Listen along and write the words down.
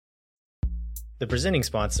The presenting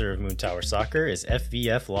sponsor of Moon Tower Soccer is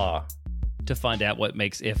FVF Law. To find out what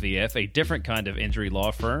makes FVF a different kind of injury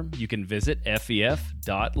law firm, you can visit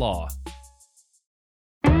fvf.law.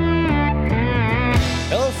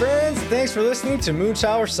 Hello friends, thanks for listening to Moon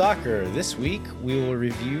Tower Soccer. This week we will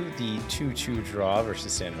review the 2-2 draw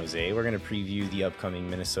versus San Jose. We're going to preview the upcoming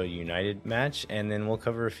Minnesota United match, and then we'll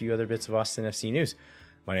cover a few other bits of Austin FC news.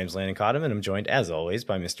 My name is Landon Cottom, and I'm joined as always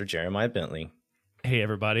by Mr. Jeremiah Bentley. Hey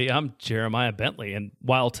everybody, I'm Jeremiah Bentley, and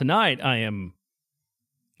while tonight I am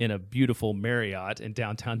in a beautiful Marriott in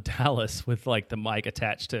downtown Dallas with like the mic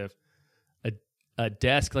attached to a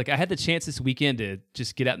desk, like I had the chance this weekend to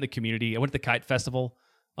just get out in the community. I went to the Kite Festival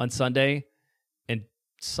on Sunday and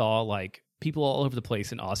saw like people all over the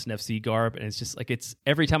place in Austin FC garb, and it's just like, it's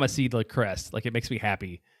every time I see the crest, like it makes me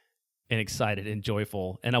happy and excited and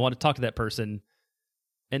joyful, and I want to talk to that person,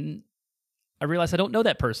 and I realize I don't know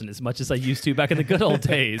that person as much as I used to back in the good old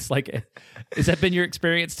days. Like, has that been your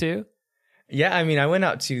experience too? Yeah, I mean, I went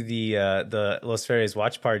out to the Los Ferres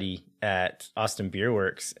watch party at Austin Beer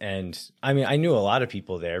Works, and I mean, I knew a lot of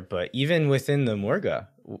people there, but even within the Morga,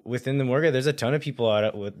 there's a ton of people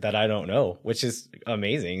that I don't know, which is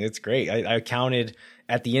amazing. It's great. I counted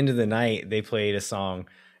at the end of the night, they played a song,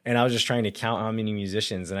 and I was just trying to count how many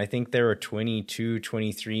musicians, and I think there were 22,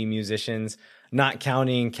 23 musicians, not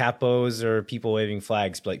counting capos or people waving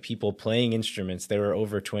flags, but like people playing instruments. There were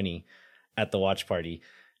over 20 at the watch party.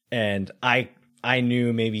 And I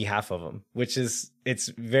knew maybe half of them, it's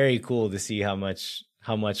very cool to see how much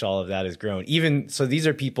all of that has grown. Even so, these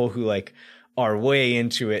are people who like are way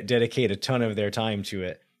into it, dedicate a ton of their time to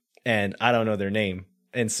it, and I don't know their name.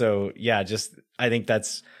 And so, yeah, just I think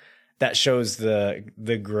that shows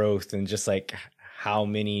the growth and just like how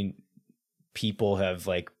many people have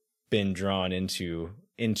like been drawn into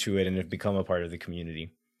it and have become a part of the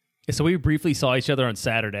community. So we briefly saw each other on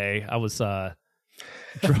Saturday. I was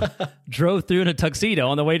drove through in a tuxedo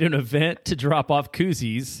on the way to an event to drop off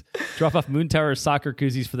Moon Tower Soccer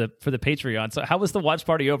koozies for the Patreon. So how was the watch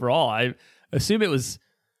party overall? I assume it was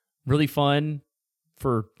really fun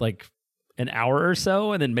for like an hour or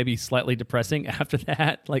so, and then maybe slightly depressing after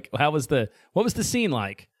that. Like, what was the scene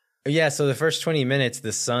like? Yeah, so the first 20 minutes,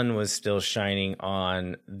 the sun was still shining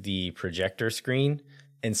on the projector screen.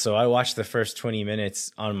 And so I watched the first 20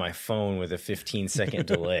 minutes on my phone with a 15-second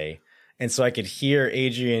delay. And so I could hear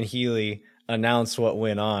Adrian Healy announce what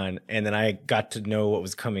went on, and then I got to know what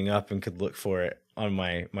was coming up and could look for it on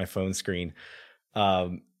my phone screen.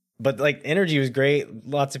 But like, energy was great.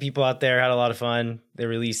 Lots of people out there had a lot of fun. They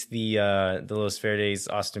released the Los Verdes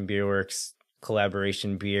Austin Beer Works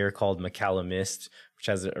collaboration beer called Macalla Mist, which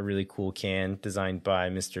has a really cool can designed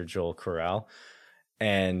by Mr. Joel Corral.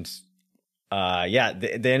 And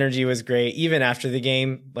the energy was great. Even after the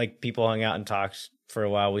game, like people hung out and talked for a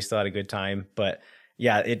while. We still had a good time, but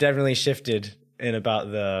yeah, it definitely shifted in about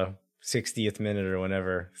the 60th minute or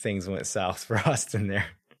whenever things went south for Austin there.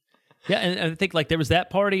 Yeah, and I think like there was that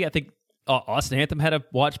party. I think Austin Anthem had a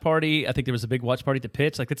watch party. I think there was a big watch party at the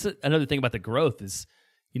pitch. Like that's another thing about the growth is,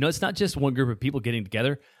 it's not just one group of people getting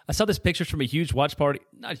together. I saw this pictures from a huge watch party,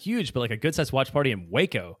 not huge, but like a good sized watch party in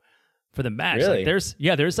Waco for the match. Really?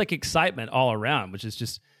 Like there's like excitement all around, which is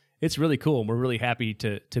just, it's really cool. And we're really happy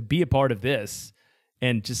to be a part of this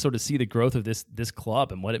and just sort of see the growth of this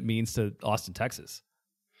club and what it means to Austin, Texas.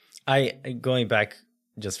 Going back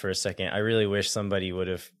just for a second, I really wish somebody would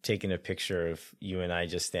have taken a picture of you and I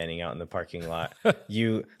just standing out in the parking lot.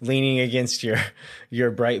 You leaning against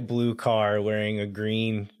your bright blue car wearing a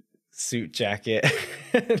green suit jacket.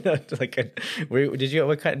 Did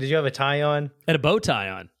you have a tie on? And a bow tie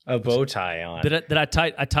on. A bow tie on.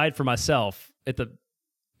 That I tied for myself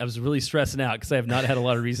I was really stressing out because I have not had a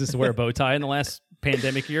lot of reasons to wear a bow tie in the last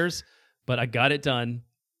pandemic years, but I got it done.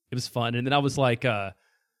 It was fun. And then I was like,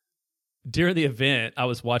 during the event, I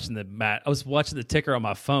was watching the ticker on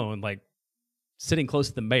my phone, like sitting close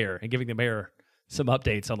to the mayor and giving the mayor some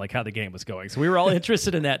updates on like how the game was going. So we were all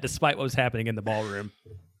interested in that despite what was happening in the ballroom.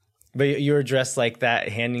 But you were dressed like that,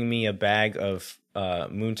 handing me a bag of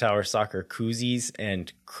Moon Tower Soccer koozies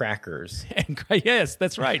and crackers. Yes,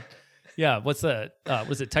 that's right. Yeah, what's the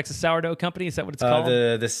was it Texas Sourdough Company? Is that what it's called?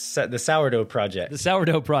 The Sourdough Project. The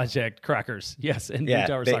Sourdough Project crackers. Yes, and Moon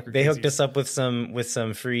Tower Soccer. They hooked us up with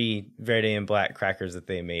some free Verde and Black crackers that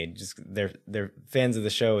they made. Just they're fans of the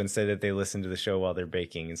show and said that they listen to the show while they're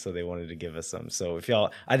baking, and so they wanted to give us some. So if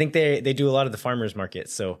y'all, I think they do a lot of the farmers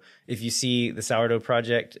markets. So if you see the Sourdough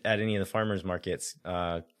Project at any of the farmers markets,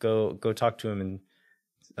 go talk to them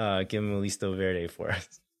and give them a Listo Verde for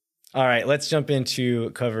us. All right, let's jump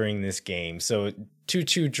into covering this game. So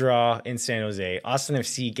 2-2 draw in San Jose. Austin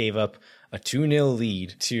FC gave up a 2-0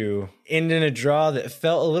 lead to end in a draw that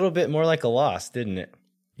felt a little bit more like a loss, didn't it?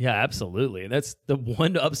 Yeah, absolutely. And that's the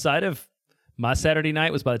one upside of my Saturday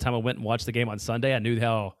night was by the time I went and watched the game on Sunday, I knew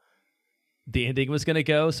how the ending was going to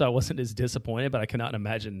go, so I wasn't as disappointed, but I cannot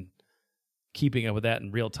imagine keeping up with that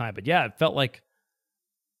in real time. But yeah, it felt like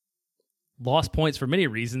lost points for many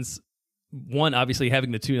reasons. One, obviously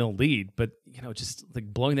having the 2-0 lead, but just like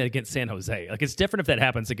blowing that against San Jose. Like it's different if that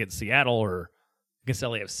happens against Seattle or against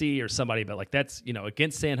LAFC or somebody, but like that's,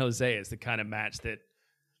 against San Jose is the kind of match that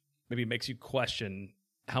maybe makes you question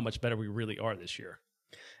how much better we really are this year.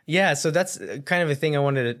 Yeah, so that's kind of a thing I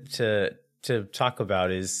wanted to talk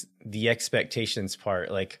about is the expectations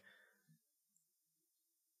part. Like,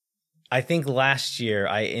 I think last year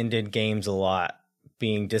I ended games a lot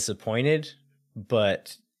being disappointed,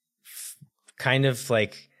 but kind of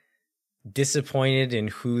like disappointed in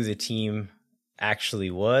who the team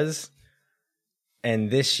actually was.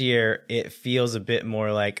 And this year it feels a bit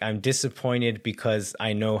more like I'm disappointed because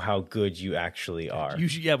I know how good you actually are.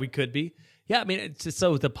 Yeah, we could be. Yeah, I mean,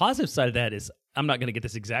 so the positive side of that is, I'm not going to get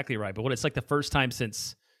this exactly right, but it's like the first time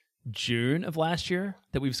since June of last year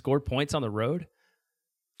that we've scored points on the road.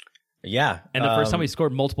 Yeah. And the first time we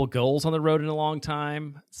scored multiple goals on the road in a long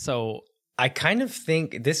time. So I kind of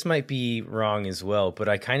think this might be wrong as well, but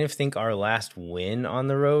I kind of think our last win on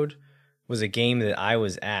the road was a game that I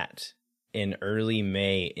was at in early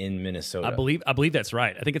May in Minnesota. I believe that's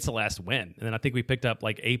right. I think it's the last win. And then I think we picked up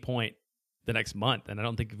like a point the next month. And I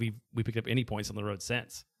don't think we picked up any points on the road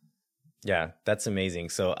since. Yeah, that's amazing.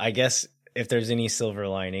 So I guess if there's any silver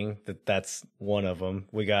lining, that's one of them.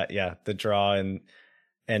 We got, the draw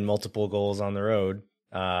and multiple goals on the road.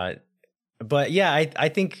 But yeah, I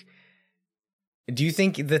think, do you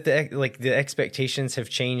think that the expectations have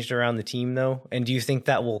changed around the team though? And do you think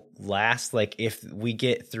that will last? Like if we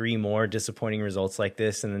get 3 more disappointing results like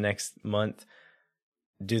this in the next month,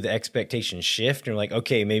 do the expectations shift? Or like,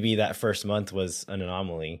 okay, maybe that first month was an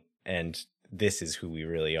anomaly and this is who we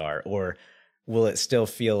really are? Or will it still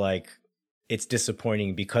feel like it's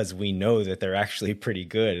disappointing because we know that they're actually pretty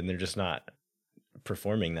good and they're just not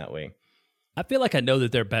performing that way? I feel like I know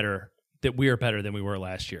that they're better, that we are better than we were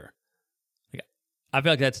last year. Like, I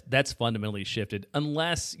feel like that's fundamentally shifted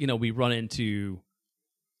unless, we're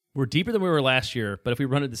deeper than we were last year, but if we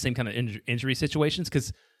run into the same kind of injury situations,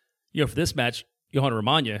 because, for this match, Johan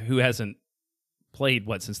Romagna, who hasn't played,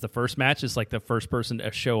 since the first match, is like the first person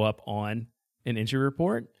to show up on an injury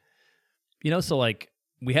report. So like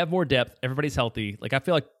we have more depth, everybody's healthy. Like I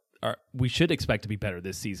feel like we should expect to be better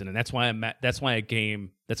this season, and that's why that's why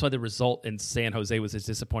the result in San Jose was as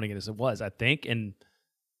disappointing as it was, I think. And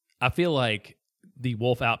I feel like the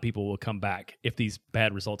wolf out people will come back if these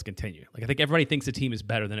bad results continue. Like I think everybody thinks the team is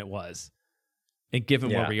better than it was, and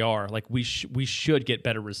given where we are, like we should get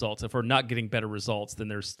better results. If we're not getting better results, then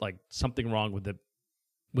there's like something wrong with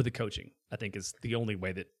the coaching, I think is the only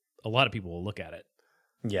way that a lot of people will look at it.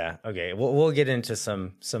 Yeah. Okay. We'll get into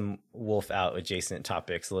some wolf out adjacent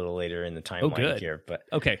topics a little later in the timeline here, but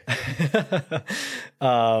okay.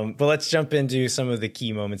 But let's jump into some of the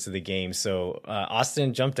key moments of the game. So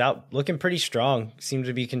Austin jumped out looking pretty strong, seemed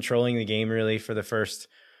to be controlling the game really for the first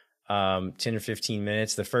 10 or 15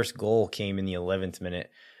 minutes. The first goal came in the 11th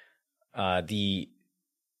minute. The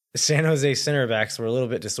San Jose center backs were a little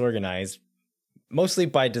bit disorganized, mostly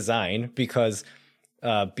by design, because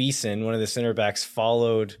Beeson, one of the center backs,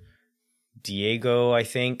 followed Diego, I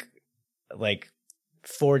think, like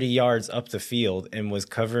 40 yards up the field and was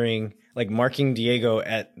marking Diego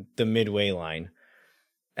at the midway line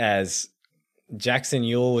as Jackson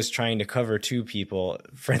Ewell was trying to cover 2 people.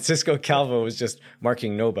 Francisco Calvo was just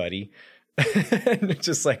marking nobody,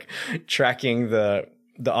 just like tracking the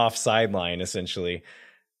offside line, essentially.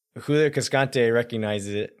 Julio Cascante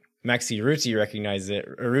recognizes it. Maxi Urruti recognizes it.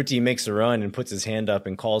 Urruti makes a run and puts his hand up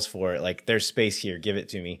and calls for it. Like, there's space here. Give it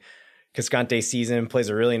to me. Cascante sees him, plays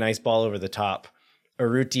a really nice ball over the top.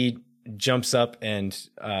 Urruti jumps up and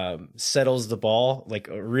settles the ball, like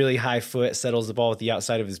a really high foot, settles the ball with the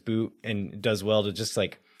outside of his boot and does well to just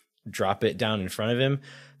like drop it down in front of him.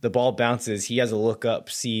 The ball bounces. He has a look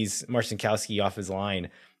up, sees Marcinkowski off his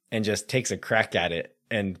line and just takes a crack at it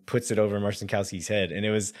and puts it over Marcinkowski's head. And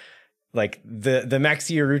it was like the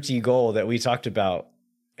Maxi Urruti goal that we talked about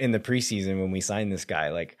in the preseason when we signed this guy.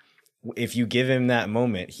 Like, if you give him that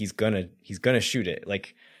moment, he's gonna shoot it.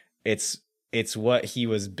 Like, it's what he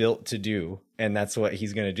was built to do, and that's what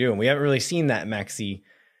he's gonna do. And we haven't really seen that Maxi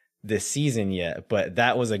this season yet, but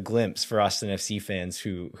that was a glimpse for Austin FC fans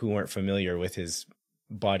who weren't familiar with his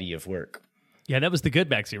body of work. Yeah, that was the good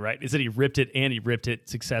Maxi, right? Is that he ripped it, and he ripped it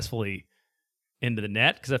successfully into the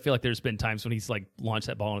net, because I feel like there's been times when he's like launched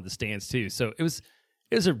that ball into the stands too. So it was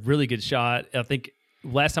a really good shot. I think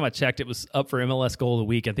last time I checked, it was up for MLS goal of the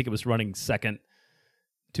week. I think it was running second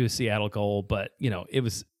to a Seattle goal, but it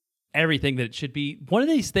was everything that it should be. One of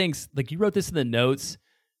these things, like you wrote this in the notes,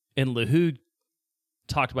 and LaHoo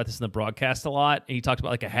talked about this in the broadcast a lot, and he talked about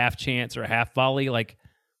like a half chance or a half volley. Like,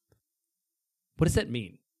 what does that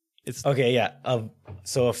mean? It's okay, yeah.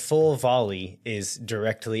 So a full volley is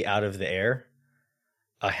directly out of the air.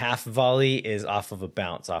 A half volley is off of a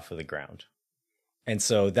bounce off of the ground. And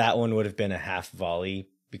so that one would have been a half volley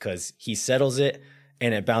because he settles it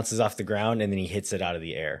and it bounces off the ground and then he hits it out of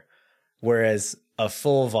the air. Whereas a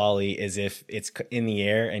full volley is if it's in the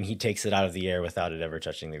air and he takes it out of the air without it ever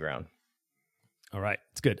touching the ground. All right.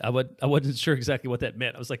 It's good. I wasn't sure exactly what that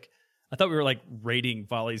meant. I thought we were like rating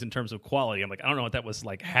volleys in terms of quality. I'm like, I don't know what that was,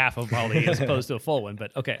 like half a volley as opposed to a full one,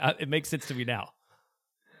 but okay. It makes sense to me now.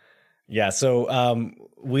 Yeah. So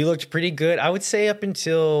we looked pretty good. I would say up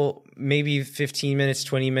until maybe 15 minutes,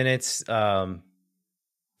 20 minutes.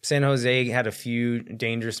 San Jose had a few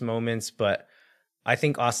dangerous moments, but I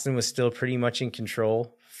think Austin was still pretty much in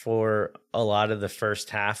control for a lot of the first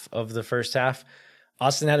half of the first half.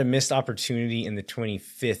 Austin had a missed opportunity in the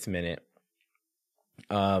 25th minute.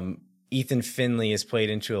 Ethan Finley has played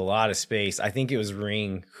into a lot of space. I think it was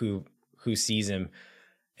Ring who sees him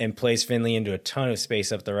and plays Finley into a ton of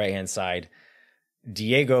space up the right-hand side.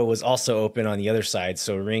 Diego was also open on the other side,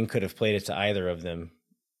 so Ring could have played it to either of them.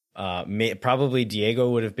 Probably Diego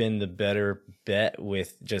would have been the better bet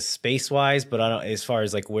with just space-wise, but I don't, as far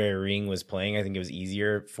as like where Ring was playing, I think it was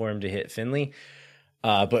easier for him to hit Finley.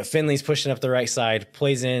 But Finley's pushing up the right side,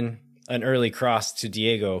 plays in an early cross to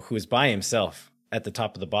Diego, who is by himself at the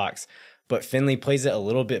top of the box, but Finley plays it a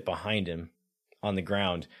little bit behind him on the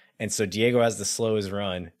ground. And so Diego has the slowest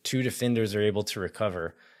run. Two defenders are able to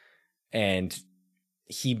recover. And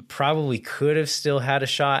he probably could have still had a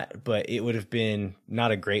shot, but it would have been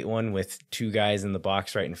not a great one with two guys in the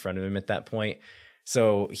box right in front of him at that point.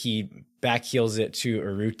 So he backheels it to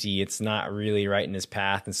Urruti. It's not really right in his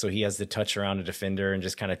path. And so he has to touch around a defender and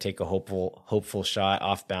just kind of take a hopeful shot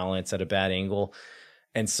off balance at a bad angle.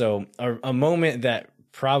 And so a moment that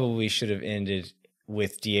probably should have ended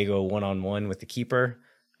with Diego one-on-one with the keeper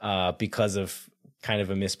because of kind of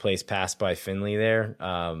a misplaced pass by Finley there.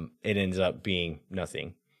 It ends up being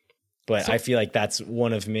nothing. But I feel like that's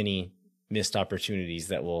one of many missed opportunities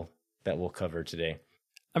that we'll cover today.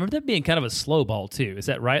 I remember that being kind of a slow ball too. Is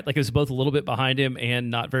that right? Like it was both a little bit behind him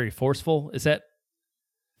and not very forceful. Is that?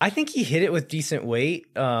 I think he hit it with decent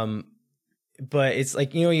weight. But it's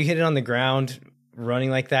like, you hit it on the ground running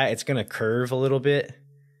like that, it's going to curve a little bit.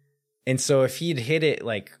 And so if he'd hit it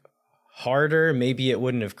like harder, maybe it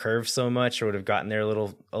wouldn't have curved so much or would have gotten there a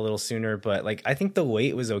little sooner. But like, I think the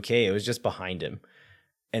weight was okay. It was just behind him.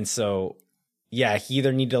 And so, yeah, he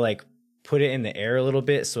either need to like put it in the air a little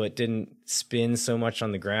bit so it didn't spin so much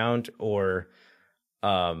on the ground or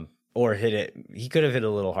hit it. He could have hit a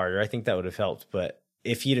little harder. I think that would have helped. But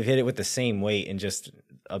if he'd have hit it with the same weight and just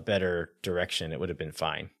a better direction, it would have been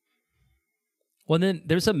fine. Well, then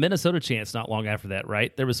there's a Minnesota chance not long after that,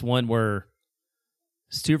 right? There was one where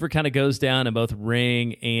Stuver kind of goes down and both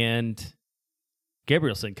Ring and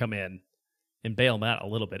Gabrielson come in and bail him out a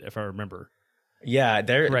little bit, if I remember. Yeah,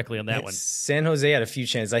 correctly on that one. San Jose had a few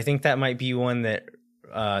chances. I think that might be one that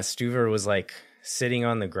Stuver was like sitting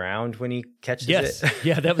on the ground when he catches it.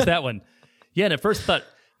 Yeah, that was that one. Yeah, and at first thought,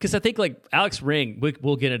 because I think like Alex Ring,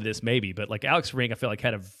 we'll get into this maybe, but like Alex Ring, I feel like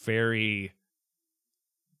had a very,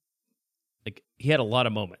 like he had a lot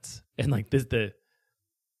of moments, and like this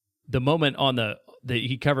the moment on that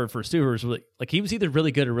he covered for Stuver was really, like he was either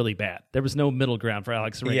really good or really bad. There was no middle ground for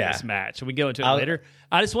Alex Ring in this match. And we go into it later.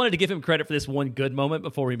 I just wanted to give him credit for this one good moment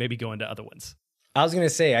before we maybe go into other ones. I was going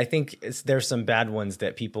to say, I think there's some bad ones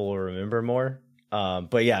that people will remember more.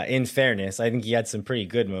 But yeah, in fairness, I think he had some pretty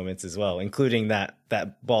good moments as well, including that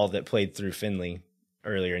ball that played through Finley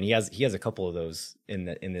earlier. And he has a couple of those in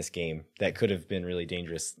this game that could have been really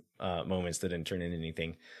dangerous moments that didn't turn into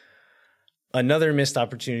anything. Another missed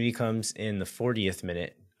opportunity comes in the 40th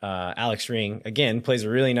minute. Alex Ring, again, plays a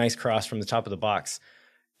really nice cross from the top of the box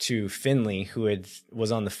to Finley, who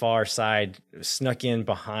was on the far side, snuck in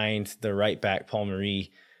behind the right back, Paul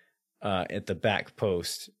Marie, at the back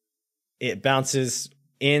post. It bounces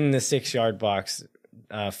in the 6-yard box.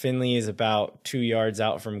 Finley is about 2 yards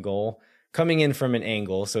out from goal, coming in from an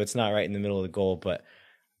angle, so it's not right in the middle of the goal, but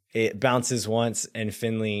it bounces once, and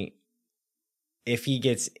Finley, if he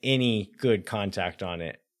gets any good contact on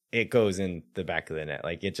it, it goes in the back of the net.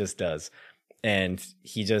 Like it just does. And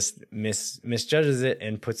he just misjudges it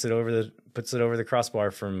and puts it over the crossbar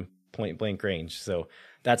from point blank range. So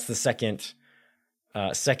that's the second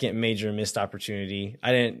major missed opportunity.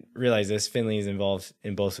 I didn't realize this. Finley is involved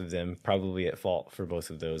in both of them, probably at fault for both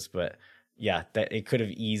of those. But yeah, that it could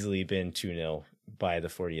have easily been 2-0 by the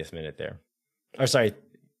 40th minute there. Or sorry,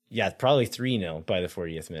 yeah, probably 3-0 by the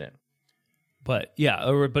 40th minute. But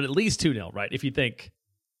yeah, but at least 2-0, right? If you think,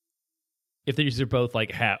 if these are both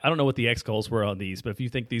like half, I don't know what the X goals were on these, but if you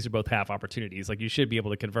think these are both half opportunities, like you should be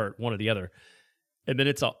able to convert one or the other. And then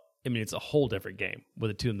it's a whole different game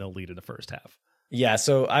with a 2-0 lead in the first half. Yeah,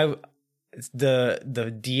 so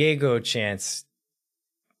the Diego chance,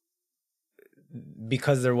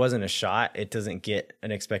 because there wasn't a shot, it doesn't get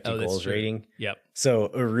an expected goals rating. Yep. So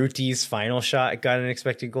Urruti's final shot got an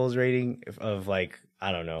expected goals rating of like,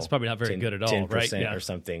 I don't know. It's probably not very good at all, 10% right? Yeah. Or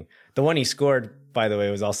something. The one he scored, by the way,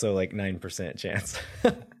 was also like 9% chance.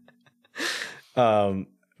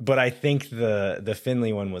 But I think the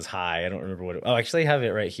Finley one was high. I don't remember what I actually have it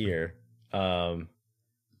right here. The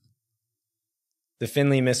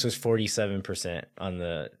Finley miss was 47% on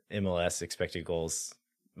the MLS expected goals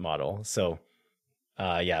model. So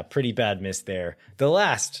yeah, pretty bad miss there. The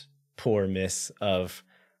last poor miss of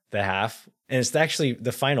the half, and it's actually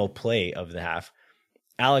the final play of the half.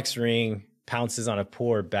 Alex Ring pounces on a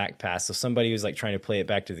poor back pass. So somebody was like trying to play it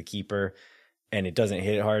back to the keeper and it doesn't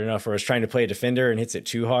hit it hard enough, or is trying to play a defender and hits it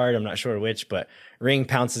too hard. I'm not sure which, but Ring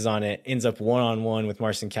pounces on it, ends up 1-on-1 with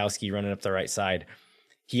Marcinkowski running up the right side.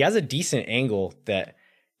 He has a decent angle that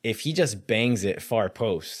if he just bangs it far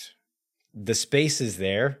post, the space is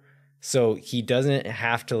there. So he doesn't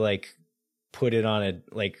have to like put it on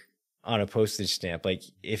a postage stamp. Like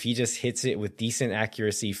if he just hits it with decent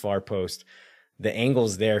accuracy far post, the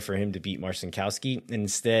angle's there for him to beat Marcinkowski.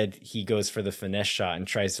 Instead, he goes for the finesse shot and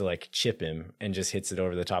tries to like chip him and just hits it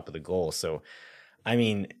over the top of the goal. So, I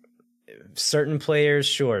mean, certain players,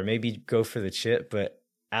 sure, maybe go for the chip, but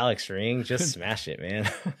Alex Ring, just smash it, man.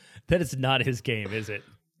 That is not his game, is it?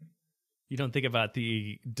 You don't think about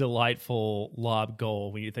the delightful lob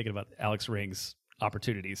goal when you're thinking about Alex Ring's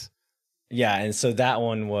opportunities. Yeah, and so that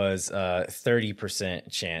one was 30%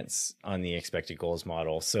 chance on the expected goals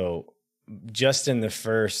model. So just in the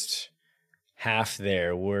first half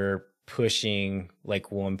there, we're pushing like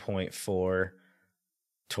 1.4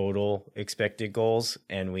 total expected goals,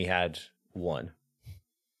 and we had 1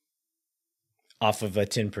 off of a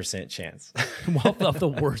 10% chance. Off the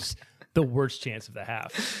worst chance of the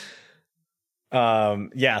half.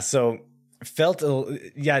 Yeah, so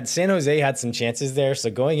San Jose had some chances there. So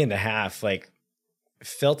going into half, like,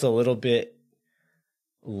 felt a little bit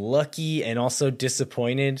lucky and also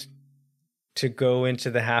disappointed to go into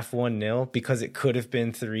the half 1-0 because it could have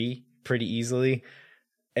been 3 pretty easily.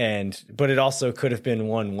 But it also could have been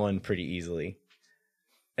 1-1 pretty easily.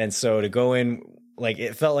 And so to go in, like,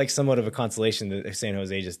 it felt like somewhat of a consolation that San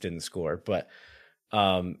Jose just didn't score. But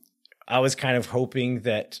I was kind of hoping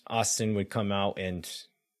that Austin would come out and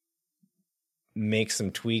make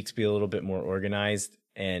some tweaks, be a little bit more organized,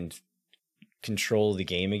 and control the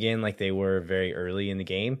game again like they were very early in the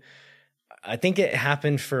game. I think it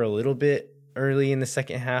happened for a little bit early in the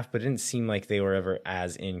second half, but it didn't seem like they were ever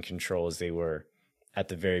as in control as they were at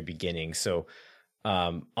the very beginning. So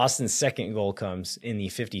Austin's second goal comes in the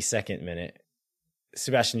 52nd minute.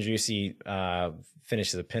 Sebastian Driussi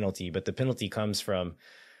finishes a penalty, but the penalty comes from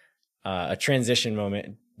a transition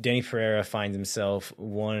moment. Danny Pereira finds himself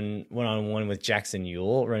one-on-one with Jackson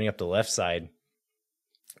Yueill running up the left side.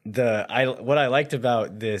 What I liked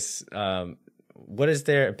about this, what is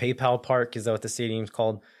there? PayPal Park, is that what the stadium's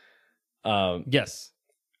called? Yes.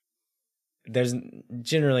 There's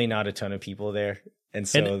generally not a ton of people there. And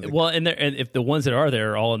so, and if the ones that are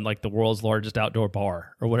there are all in like the world's largest outdoor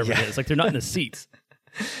bar or whatever it is, like they're not in the seats.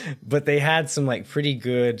 But they had some like pretty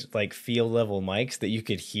good like field level mics that you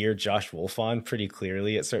could hear Josh Wolf on pretty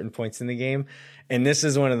clearly at certain points in the game. And this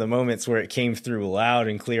is one of the moments where it came through loud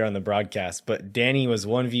and clear on the broadcast. But Danny was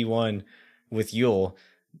 1v1 with Yueill,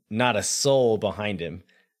 not a soul behind him.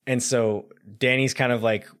 And so Danny's kind of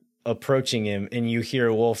like approaching him, and you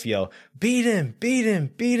hear Wolf yell, "Beat him, beat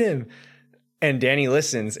him, beat him." And Danny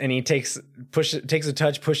listens, and he takes a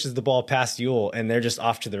touch, pushes the ball past Yueill, and they're just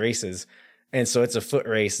off to the races. And so it's a foot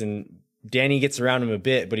race, and Danny gets around him a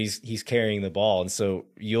bit, but he's carrying the ball. And so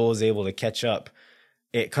Yueill is able to catch up.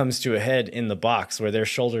 It comes to a head in the box where they're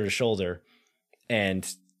shoulder to shoulder, and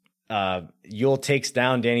Yueill takes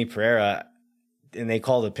down Danny Pereira, and they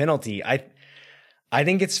call the penalty. I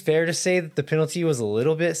think it's fair to say that the penalty was a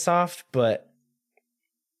little bit soft, but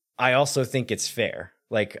I also think it's fair.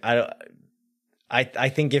 Like I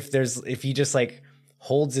think if he just like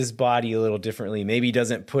holds his body a little differently, maybe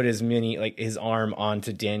doesn't put as many like his arm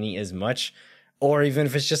onto Danny as much, or even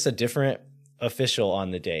if it's just a different official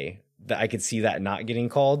on the day, that I could see that not getting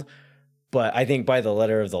called. But I think by the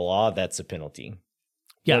letter of the law, that's a penalty.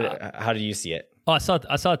 Yeah. How do you see it? Oh, I saw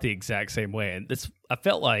it the exact same way, and I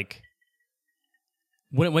felt like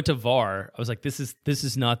when it went to VAR, I was like, this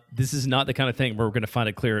is not the kind of thing where we're going to find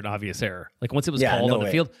a clear and obvious error. Like once it was called on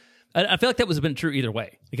the field, I feel like that would have been true either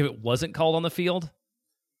way. Like if it wasn't called on the field,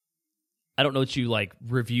 I don't know that you like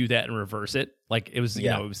review that and reverse it. Like it was,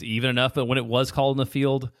 it was even enough. But when it was called on the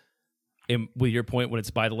field, and with your point, when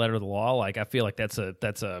it's by the letter of the law, like I feel like that's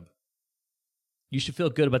a you should feel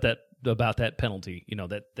good about that penalty. You know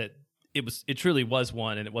that it truly was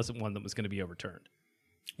one, and it wasn't one that was going to be overturned.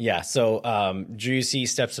 Yeah, so Driussi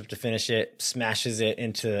steps up to finish it, smashes it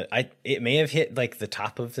into it may have hit like the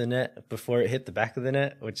top of the net before it hit the back of the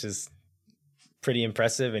net, which is pretty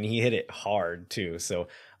impressive, and he hit it hard too. So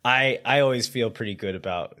I always feel pretty good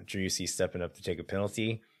about Driussi stepping up to take a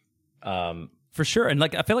penalty. For sure. And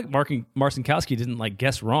like I feel like Marcinkowski didn't like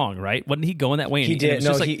guess wrong, right? Wasn't he going that way? He did.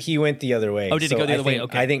 No, he went the other way. Oh, did he go the other way?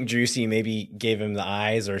 Okay. I think Driussi maybe gave him the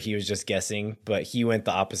eyes, or he was just guessing, but he went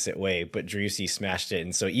the opposite way. But Driussi smashed it,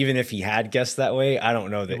 and so even if he had guessed that way, I don't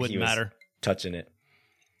know that he was touching it.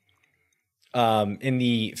 In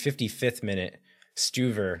the 55th minute,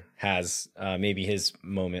 Stuver has maybe his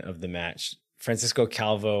moment of the match. Francisco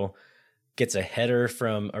Calvo gets a header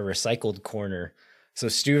from a recycled corner. So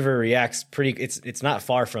Stuver reacts it's not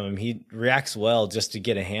far from him. He reacts well just to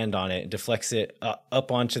get a hand on it, deflects it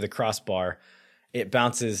up onto the crossbar. It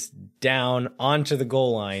bounces down onto the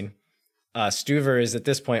goal line. Stuver is at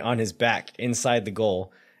this point on his back inside the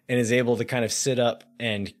goal and is able to kind of sit up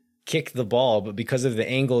and kick the ball. But because of the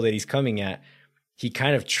angle that he's coming at, he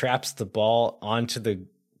kind of traps the ball onto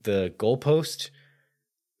the goalpost,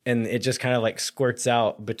 and it just kind of like squirts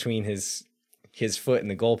out between his foot and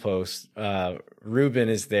the goalpost. Ruben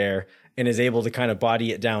is there and is able to kind of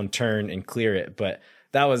body it down, turn, and clear it. But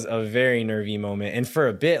that was a very nervy moment. And for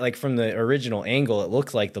a bit, like from the original angle, it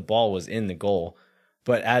looked like the ball was in the goal.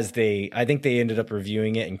 But I think they ended up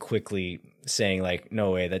reviewing it and quickly saying like, no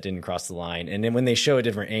way, that didn't cross the line. And then when they show a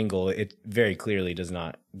different angle, it very clearly does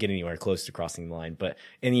not get anywhere close to crossing the line. But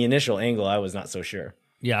in the initial angle, I was not so sure.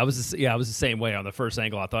 Yeah, I was the same way on the first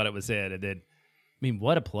angle. I thought it was it, and then. I mean,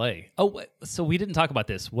 what a play. Oh, so we didn't talk about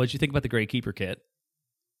this. What did you think about the Gray Keeper kit?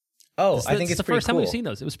 Oh, I think it's the pretty first time we've seen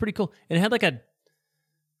those. It was pretty cool. And it had like I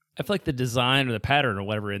feel like the design or the pattern or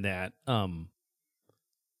whatever in that.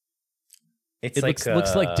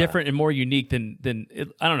 Looks like different and more unique than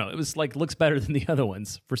I don't know. It was like looks better than the other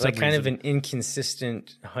ones for some reason. Kind of an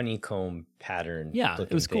inconsistent honeycomb pattern. Yeah,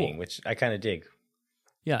 it was cool, which I kind of dig.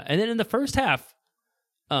 Yeah, and then in the first half,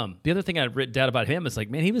 the other thing I'd written down about him is like,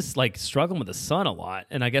 man, he was like struggling with the sun a lot.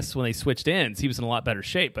 And I guess when they switched ends, he was in a lot better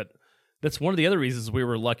shape. But that's one of the other reasons we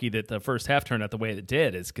were lucky that the first half turned out the way it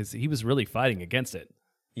did, is because he was really fighting against it.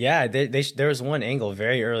 Yeah, there was one angle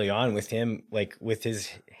very early on with him, like with his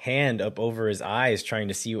hand up over his eyes, trying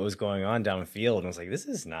to see what was going on downfield. And I was like, this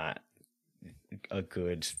is not a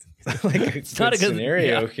good,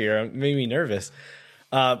 scenario here. It made me nervous.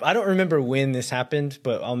 I don't remember when this happened,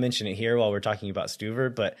 but I'll mention it here while we're talking about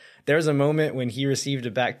Stuver. But there was a moment when he received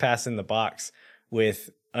a back pass in the box with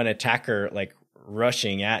an attacker like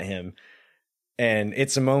rushing at him. And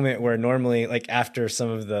it's a moment where normally, like after some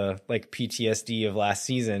of the like PTSD of last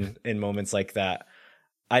season in moments like that,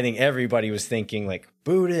 I think everybody was thinking like,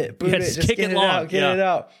 boot it, just get it out, get it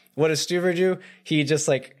out. What does Stuver do? He just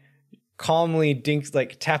like calmly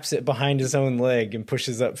taps it behind his own leg and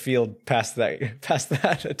pushes upfield past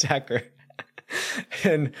that attacker.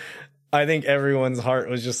 And I think everyone's heart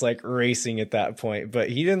was just like racing at that point, but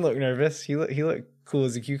he didn't look nervous. He looked cool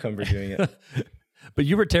as a cucumber doing it. But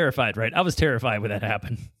you were terrified, right? I was terrified when that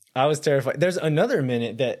happened. I was terrified. There's another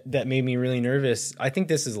minute that made me really nervous. I think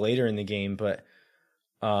this is later in the game, but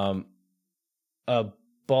a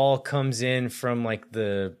ball comes in from like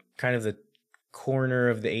the kind of the corner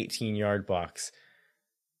of the 18-yard box,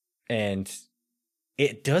 and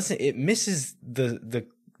it misses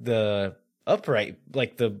the upright,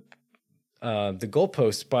 like the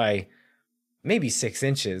goalpost by maybe 6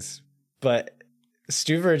 inches, but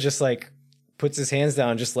Stuver just like puts his hands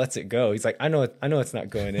down and just lets it go. He's like, I know it's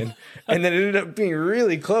not going in. And then it ended up being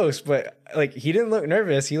really close, but like he didn't look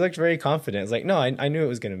nervous. He looked very confident. It's like, no, I knew it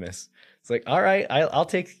was going to miss. It's like, all right, I'll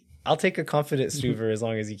take a confident Stuver as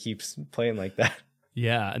long as he keeps playing like that.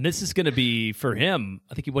 Yeah, and this is going to be for him.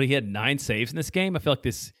 I think he had 9 saves in this game. I feel like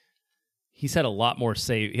he's had a lot more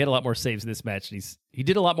save. He had a lot more saves in this match, and he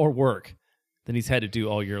did a lot more work than he's had to do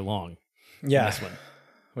all year long. Yeah, this one,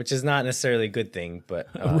 which is not necessarily a good thing, but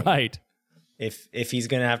right. If he's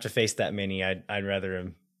going to have to face that many, I'd rather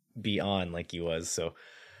him be on like he was. So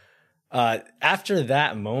after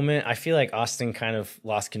that moment, I feel like Austin kind of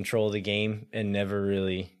lost control of the game and never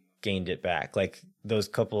really gained it back. Like those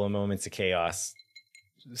couple of moments of chaos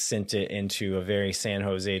sent it into a very San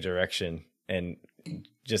Jose direction and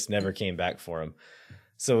just never came back for him.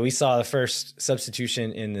 So we saw the first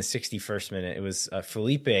substitution in the 61st minute. It was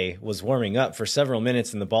Felipe was warming up for several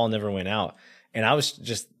minutes and the ball never went out. And I was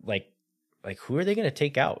just like, who are they going to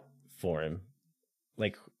take out for him?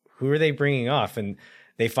 Like, who are they bringing off? And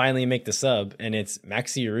they finally make the sub, and it's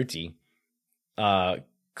Maxi Urruti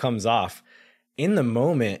comes off. In the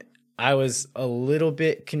moment, I was a little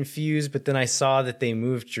bit confused, but then I saw that they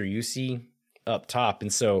moved Driussi up top.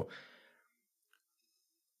 And so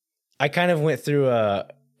I kind of went through a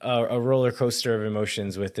roller coaster of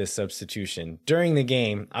emotions with this substitution. During the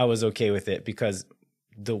game, I was okay with it because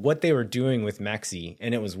what they were doing with Maxi,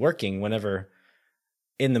 and it was working whenever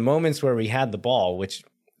in the moments where we had the ball, which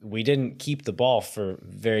we didn't keep the ball for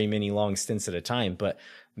very many long stints at a time, but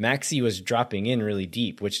Maxi was dropping in really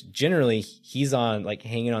deep, which generally he's on like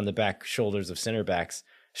hanging on the back shoulders of center backs,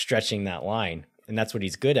 stretching that line. And that's what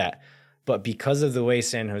he's good at. But because of the way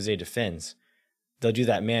San Jose defends, they'll do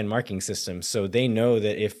that man marking system. So they know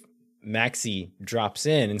that if Maxi drops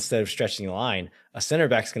in instead of stretching the line, a center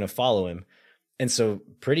back's going to follow him. And so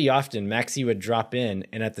pretty often Maxi would drop in,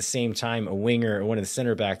 and at the same time, a winger or one of the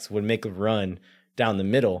center backs would make a run down the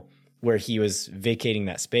middle where he was vacating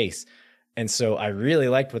that space. And so I really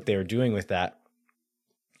liked what they were doing with that.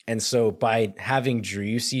 And so by having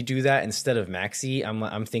Driussi do that instead of Maxi,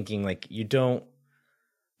 I'm thinking like you're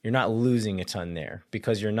not losing a ton there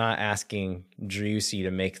because you're not asking Driussi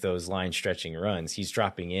to make those line stretching runs. He's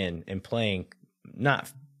dropping in and playing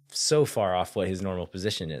not so far off what his normal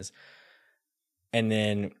position is. And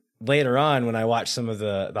then later on, when I watched some of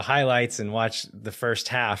the highlights and watched the first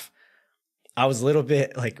half, I was a little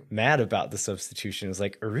bit like mad about the substitution. It was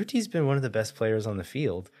like, Urruti's been one of the best players on the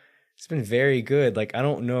field. He's been very good. Like, I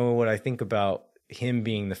don't know what I think about him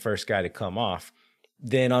being the first guy to come off.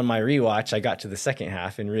 Then on my rewatch, I got to the second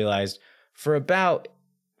half and realized for about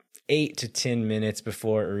 8 to 10 minutes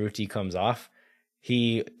before Urruti comes off,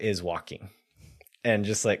 he is walking and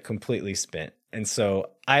just like completely spent. And so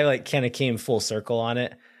I like kind of came full circle on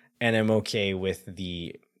it, and I'm okay with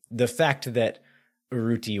the fact that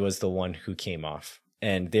Urruti was the one who came off,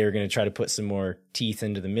 and they're going to try to put some more teeth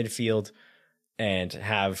into the midfield and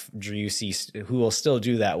have Driussi, who will still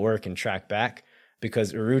do that work and track back,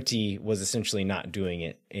 because Urruti was essentially not doing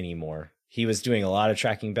it anymore. He was doing a lot of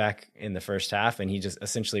tracking back in the first half, and he just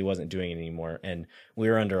essentially wasn't doing it anymore. And we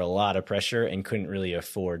were under a lot of pressure and couldn't really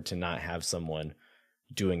afford to not have someone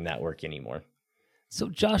doing that work anymore. So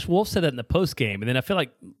Josh Wolf said that in the post game, and then I feel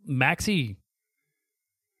like Maxi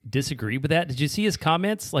disagreed with that. Did you see his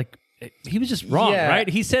comments? Like, he was just wrong, right?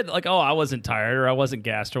 He said like, "Oh, I wasn't tired or I wasn't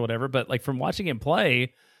gassed or whatever." But like from watching him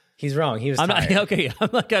play, he's wrong. He was tired. I'm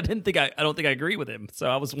like, I don't think I agree with him. So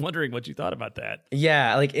I was wondering what you thought about that.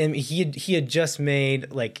 Yeah, like, and he had just made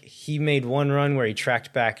he made one run where he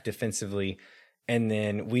tracked back defensively, and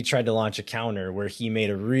then we tried to launch a counter where he made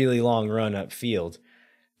a really long run upfield,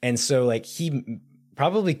 and so like he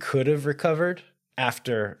probably could have recovered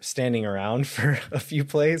after standing around for a few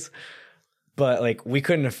plays, but like we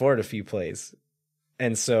couldn't afford a few plays.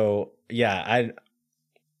 And so, yeah,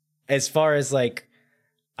 as far as like,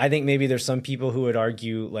 I think maybe there's some people who would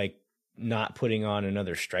argue like not putting on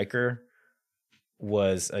another striker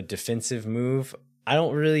was a defensive move. I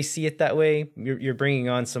don't really see it that way. You're bringing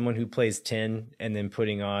on someone who plays 10 and then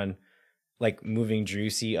putting on like moving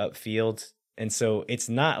Driussi upfield. And so it's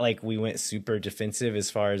not like we went super defensive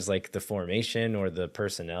as far as like the formation or the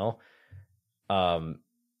personnel.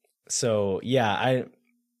 So yeah,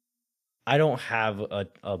 I don't have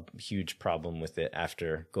a huge problem with it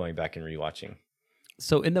after going back and rewatching.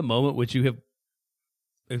 So in the moment, would you have,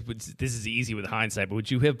 this is easy with hindsight, but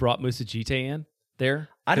would you have brought Moussa Djitté in there?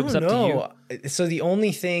 I don't know. So the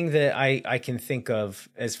only thing that I can think of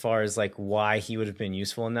as far as like why he would have been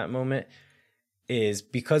useful in that moment is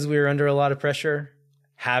because we were under a lot of pressure,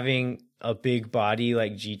 having a big body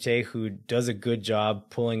like Djitté who does a good job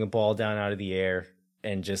pulling a ball down out of the air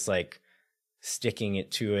and just like sticking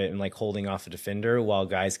it to it and like holding off a defender while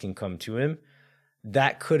guys can come to him.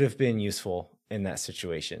 That could have been useful in that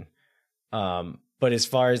situation. But as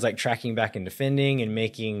far as like tracking back and defending and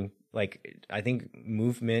making like, I think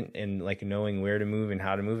movement and like knowing where to move and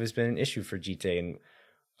how to move has been an issue for Djitté. And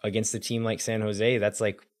against a team like San Jose, that's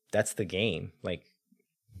the game. Like,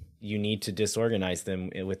 you need to disorganize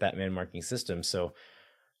them with that man marking system. So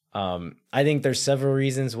I think there's several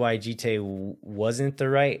reasons why Djitté wasn't the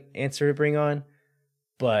right answer to bring on,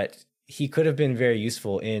 but he could have been very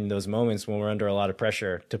useful in those moments when we're under a lot of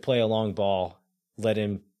pressure to play a long ball, let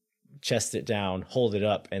him chest it down, hold it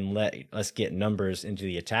up, and let us get numbers into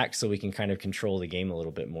the attack so we can kind of control the game a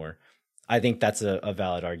little bit more. I think that's a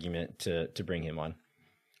valid argument to bring him on.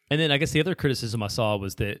 And then I guess the other criticism I saw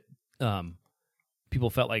was that people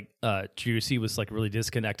felt like Driussi was like really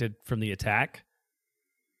disconnected from the attack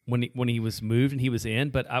when he was moved and he was in.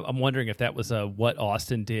 But I'm wondering if that was what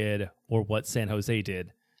Austin did or what San Jose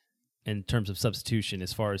did in terms of substitution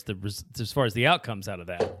as far as the outcomes out of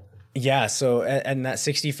that. Yeah. So in that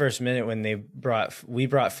 61st minute when we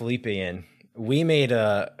brought Felipe in, we made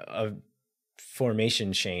a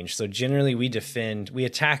formation change. So generally we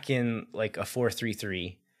attack in like a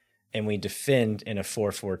 4-3-3 and we defend in a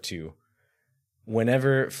 4-4-2.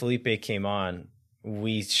 Whenever Felipe came on,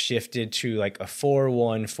 we shifted to like a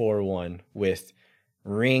 4-1-4-1 with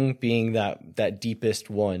Ring being that deepest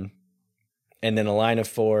one, and then a line of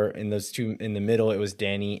four in those two in the middle. It was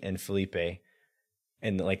Danny and Felipe,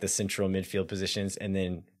 and like the central midfield positions, and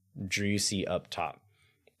then Driussi up top.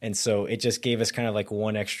 And so it just gave us kind of like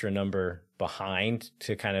one extra number behind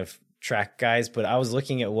to kind of track guys. But I was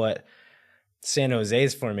looking at what San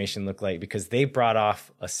Jose's formation looked like because they brought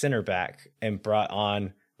off a center back and brought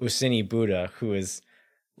on Useni Buddha, who is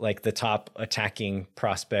like the top attacking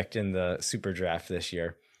prospect in the super draft this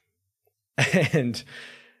year. And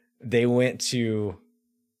they went to,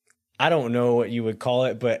 I don't know what you would call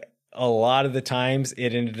it, but a lot of the times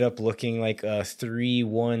it ended up looking like a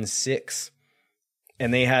 3-1-6.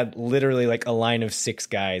 And they had literally like a line of 6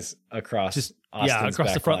 guys across Austin's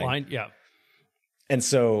across the front line. Yeah. And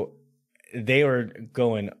so they were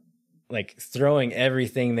going like throwing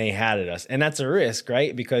everything they had at us. And that's a risk,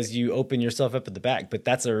 right? Because you open yourself up at the back, but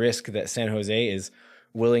that's a risk that San Jose is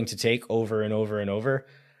willing to take over and over and over.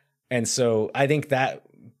 And so I think that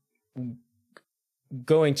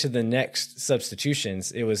going to the next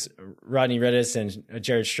substitutions, it was Rodney Redis and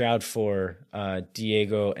Jared Stroud for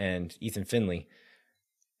Diego and Ethan Finley.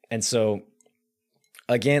 And so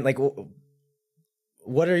again, like,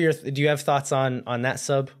 what are do you have thoughts on that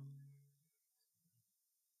sub?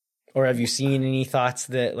 Or have you seen any thoughts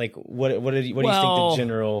that like what do you think the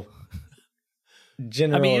general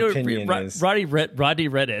opinion is? Rodney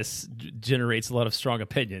Redis generates a lot of strong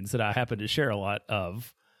opinions that I happen to share a lot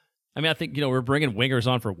of. I mean, I think we're bringing wingers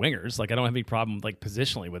on for wingers. Like I don't have any problem like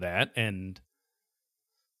positionally with that, and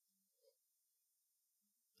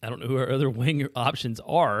I don't know who our other wing options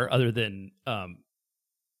are other than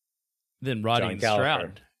Rodney and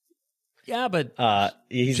Stroud. Yeah, but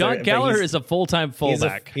John Gallagher is a full-time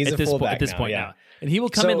fullback at this point now. And he will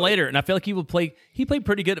come in later, and I feel like he played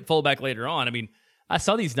pretty good at fullback later on. I mean, I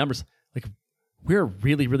saw these numbers, like we're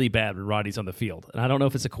really, really bad when Rodney's on the field. And I don't know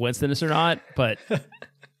if it's a coincidence or not, but I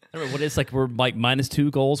don't know what it's like. We're like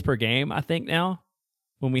 -2 goals per game, I think now,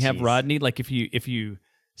 when we have Rodney. Like if you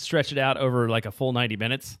stretch it out over like a full 90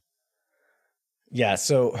 minutes. Yeah,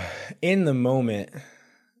 so in the moment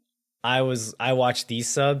I watched these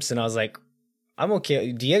subs and I was like, I'm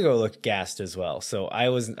okay. Diego looked gassed as well. So I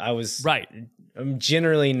was right. I'm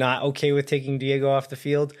generally not okay with taking Diego off the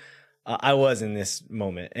field. I was in this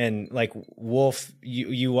moment. And like Wolf,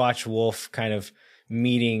 you watch Wolf kind of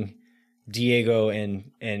meeting Diego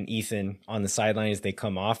and Ethan on the sideline as they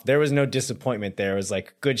come off. There was no disappointment there. It was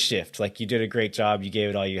like, good shift. Like you did a great job. You gave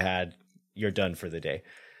it all you had. You're done for the day.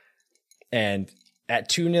 And at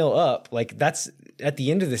 2-0 up, like that's at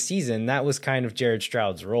the end of the season, that was kind of Jared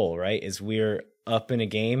Stroud's role, right? Is we're up in a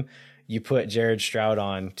game, you put Jared Stroud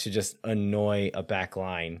on to just annoy a back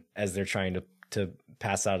line as they're trying to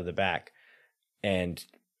pass out of the back. And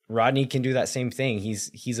Rodney can do that same thing.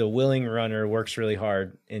 He's a willing runner, works really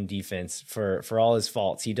hard in defense for all his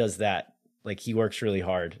faults. He does that. Like he works really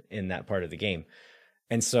hard in that part of the game.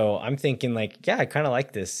 And so I'm thinking like, yeah, I kind of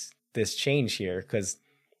like this change here because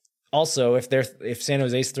also, if San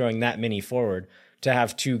Jose's throwing that many forward, to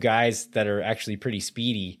have 2 guys that are actually pretty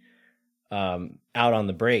speedy out on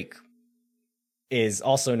the break is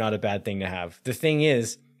also not a bad thing to have. The thing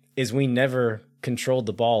is we never controlled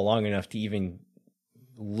the ball long enough to even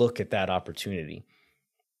look at that opportunity.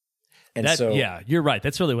 And yeah, you're right.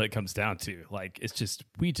 That's really what it comes down to. Like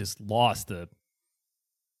we just lost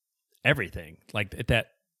everything like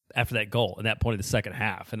after that goal in that point of the second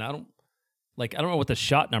half, and I don't know what the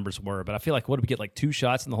shot numbers were, but I feel like what did we get, like 2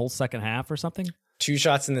 shots in the whole second half or something? 2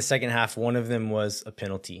 shots in the second half. One of them was a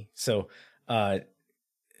penalty. So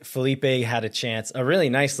Felipe had a chance, a really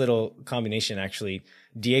nice little combination actually.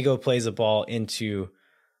 Diego plays a ball into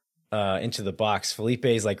the box. Felipe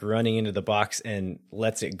is like running into the box and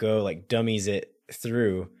lets it go, like dummies it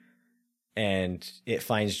through. and it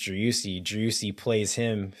finds Driussi. Driussi plays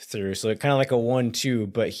him through. So it kind of like a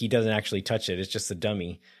 1-2, but he doesn't actually touch it. It's just a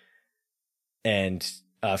dummy. And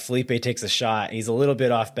Felipe takes a shot. He's a little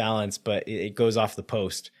bit off balance, but it goes off the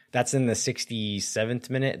post. That's in the 67th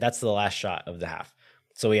minute. That's the last shot of the half.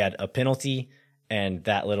 So we had a penalty and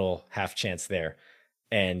that little half chance there.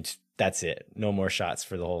 And that's it. No more shots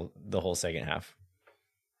for the whole second half.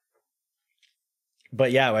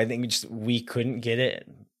 But yeah, I think we couldn't get it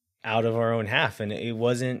out of our own half, and it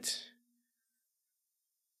wasn't.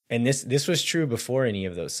 And this was true before any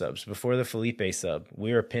of those subs. Before the Felipe sub,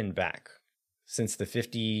 we were pinned back. Since the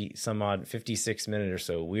 56 minute or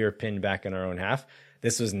so, we were pinned back in our own half.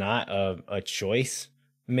 This was not a choice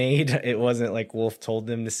made. It wasn't like Wolf told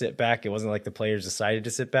them to sit back. It wasn't like the players decided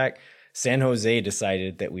to sit back. San Jose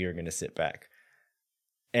decided that we were going to sit back.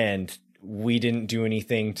 And we didn't do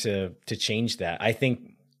anything to change that. I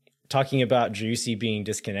think talking about Driussi being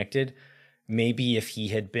disconnected, maybe if he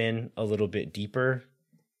had been a little bit deeper,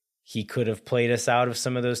 he could have played us out of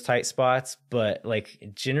some of those tight spots. But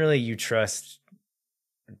like generally you trust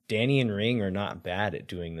Danny and Ring are not bad at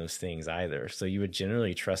doing those things either. So you would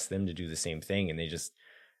generally trust them to do the same thing. And they just,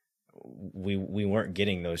 we weren't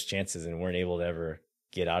getting those chances and weren't able to ever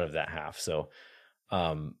get out of that half. So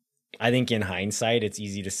I think in hindsight, it's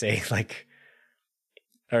easy to say like,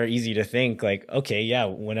 or easy to think like, okay, yeah,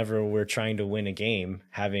 whenever we're trying to win a game,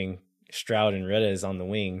 having Stroud and Redes on the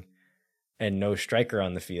wing and no striker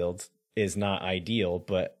on the field is not ideal,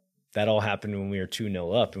 but that all happened when we were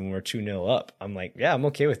 2-0 up, and when we're 2-0 up, I'm like, yeah, I'm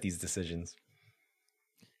okay with these decisions.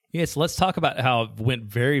 Yeah, so let's talk about how it went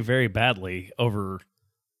very, very badly over,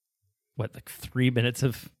 like 3 minutes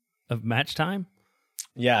of match time?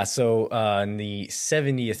 Yeah, so in the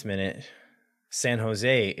 70th minute, San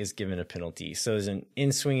Jose is given a penalty. So there's an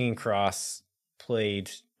in-swinging cross played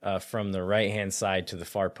from the right-hand side to the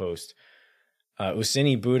far post.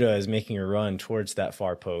 Useni Buddha is making a run towards that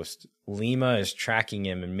far post. Lima is tracking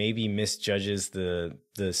him and maybe misjudges the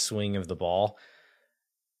swing of the ball.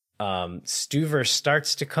 Stuver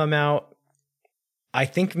starts to come out. I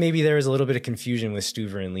think maybe there was a little bit of confusion with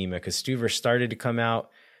Stuver and Lima because Stuver started to come out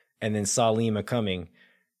and then saw Lima coming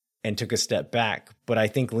and took a step back. But I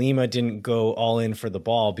think Lima didn't go all in for the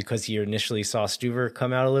ball because he initially saw Stuver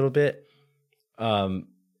come out a little bit.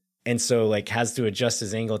 And so like has to adjust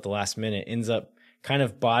his angle at the last minute, ends up kind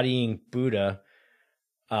of bodying Buddha.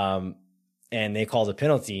 And they called a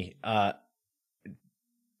penalty.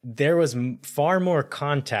 There was far more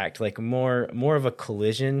contact, like more of a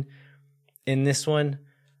collision in this one.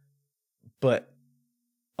 But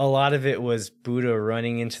a lot of it was Buddha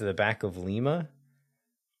running into the back of Lima.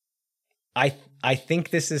 I think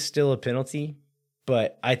this is still a penalty,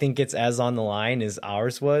 but I think it's as on the line as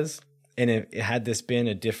ours was. And if had this been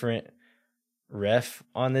a different ref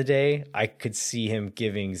on the day, I could see him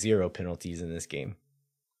giving 0 penalties in this game.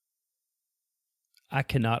 I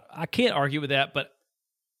can't argue with that, but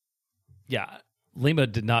yeah, Lima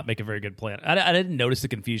did not make a very good play. I didn't notice the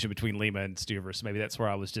confusion between Lima and Stuver, so maybe that's where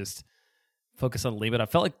I was just focused on Lima. I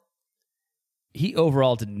felt like he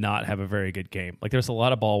overall did not have a very good game. Like there's a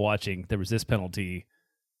lot of ball watching. There was this penalty.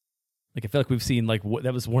 Like I feel like we've seen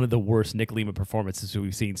that was one of the worst Nick Lima performances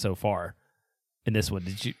we've seen so far in this one.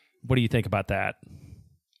 What do you think about that?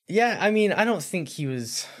 Yeah, I mean, I don't think he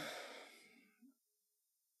was.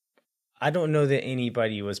 I don't know that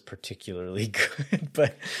anybody was particularly good,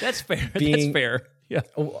 but that's fair. That's fair. Yeah,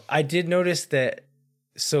 I did notice that.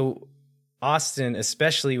 So Austin,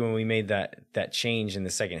 especially when we made that change in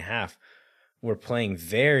the second half, we're playing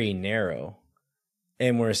very narrow.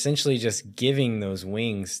 And we're essentially just giving those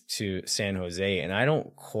wings to San Jose. And I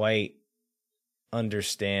don't quite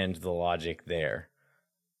understand the logic there.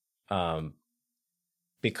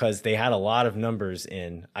 Because they had a lot of numbers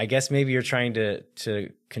in. I guess maybe you're trying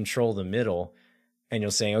to control the middle and you're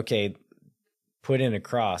saying, okay, put in a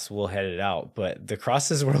cross, we'll head it out. But the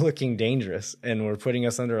crosses were looking dangerous and were putting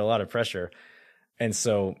us under a lot of pressure. And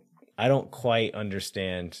so I don't quite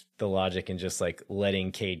understand the logic in just like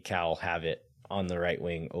letting Cade Cowell have it on the right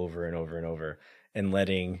wing over and over and over, and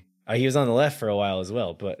letting he was on the left for a while as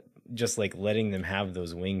well, but just like letting them have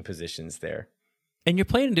those wing positions there. And you're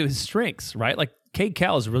playing into his strengths, right? Like Cade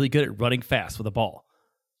Cowell is really good at running fast with the ball.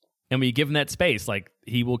 And when you give him that space, like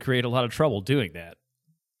he will create a lot of trouble doing that.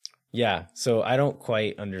 Yeah. So I don't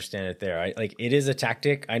quite understand it there. It is a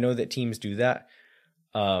tactic. I know that teams do that.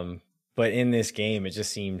 But in this game, it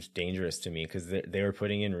just seemed dangerous to me because they were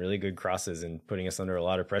putting in really good crosses and putting us under a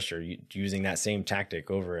lot of pressure using that same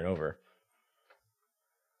tactic over and over.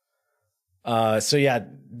 So yeah,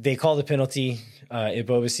 they call the penalty.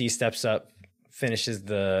 Ibobasi steps up, finishes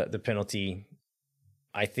the penalty.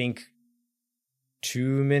 I think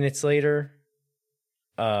 2 minutes later,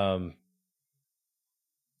 Cade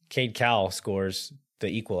Cowell scores the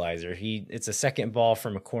equalizer. It's a second ball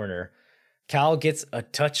from a corner. Cowell gets a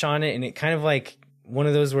touch on it, and it kind of like one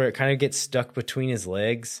of those where it kind of gets stuck between his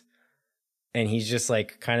legs, and he's just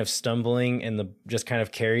like kind of stumbling, and just kind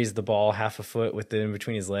of carries the ball half a foot with it in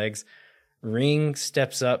between his legs. Ring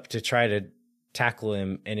steps up to try to tackle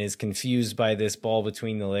him and is confused by this ball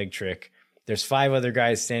between the leg trick. There's 5 other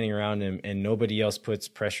guys standing around him, and nobody else puts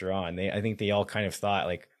pressure on. I think they all kind of thought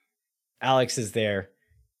like, Alex is there,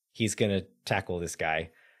 he's gonna tackle this guy,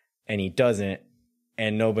 and he doesn't,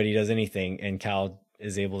 and nobody does anything, and Cal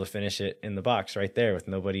is able to finish it in the box right there with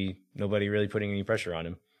nobody really putting any pressure on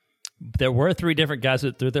him. There were 3 different guys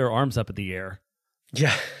that threw their arms up in the air.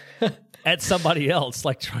 Yeah. At somebody else,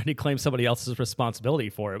 like trying to claim somebody else's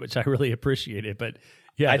responsibility for it, which I really appreciated. But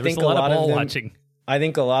yeah, there was a lot of ball watching. I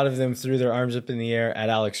think a lot of them threw their arms up in the air at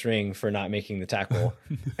Alex Ring for not making the tackle.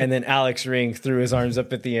 And then Alex Ring threw his arms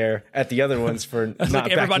up in the air at the other ones for not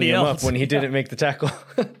like backing him up when he didn't make the tackle.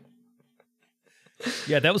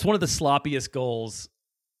 Yeah, that was one of the sloppiest goals.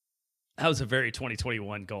 That was a very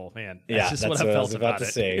 2021 goal, man. That's just what I felt I was about to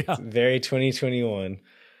say. Yeah. Very 2021.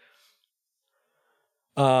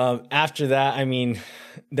 After that, I mean,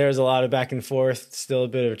 there's a lot of back and forth, still a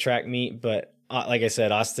bit of a track meet, but like I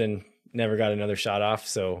said, Austin never got another shot off,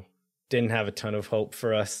 so didn't have a ton of hope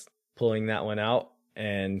for us pulling that one out.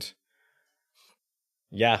 And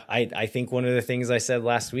yeah, I think one of the things I said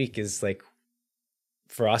last week is like,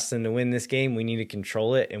 for Austin to win this game, we need to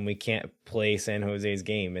control it, and we can't play San Jose's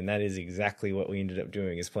game. And that is exactly what we ended up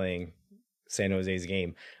doing, is playing San Jose's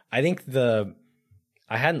game. I think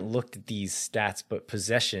I hadn't looked at these stats, but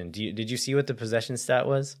possession, did you see what the possession stat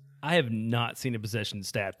was? I have not seen a possession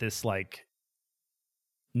stat this like.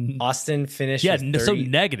 Austin finished so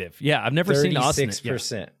negative. Yeah, I've never seen Austin.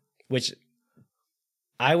 36%, which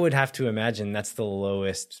I would have to imagine that's the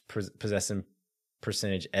lowest possession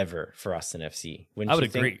percentage ever for Austin FC. I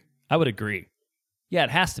would agree. Yeah, it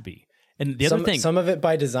has to be. And the other thing, some of it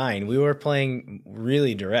by design, we were playing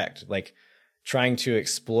really direct, like trying to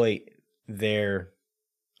exploit their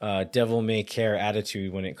devil may care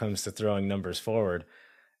attitude when it comes to throwing numbers forward.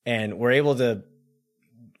 And we're able to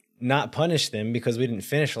not punish them because we didn't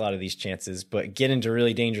finish a lot of these chances, but get into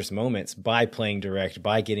really dangerous moments by playing direct,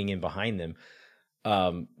 by getting in behind them.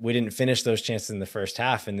 We didn't finish those chances in the first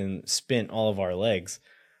half and then spent all of our legs.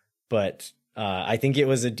 But I think it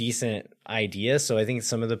was a decent idea. So I think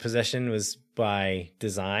some of the possession was by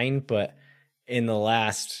design, but in the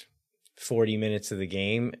last 40 minutes of the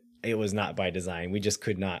game, it was not by design. We just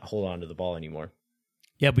could not hold on to the ball anymore.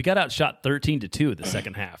 Yeah, we got outshot 13-2 the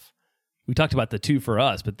second half. We talked about the 2 for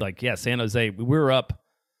us, but like, yeah, San Jose, we were up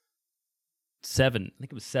 7. I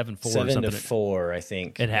think it was 7-4 or something. 7-4, I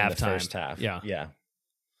think, at halftime. The first half. Yeah.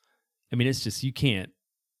 I mean, it's just,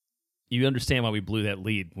 you understand why we blew that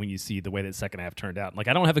lead when you see the way that second half turned out. Like,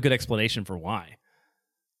 I don't have a good explanation for why.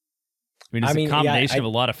 I mean, it's a combination of a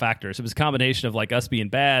lot of factors. It was a combination of like us being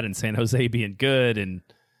bad and San Jose being good, and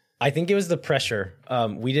I think it was the pressure.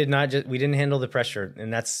 We didn't handle the pressure,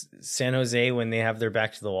 and that's San Jose when they have their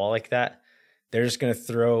back to the wall like that. They're just going to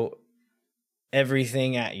throw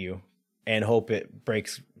everything at you and hope it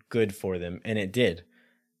breaks good for them, and it did.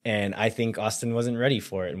 And I think Austin wasn't ready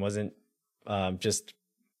for it and wasn't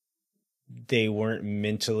they weren't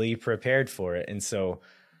mentally prepared for it. And so,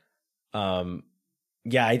 I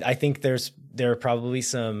think there are probably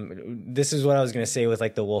this is what I was going to say with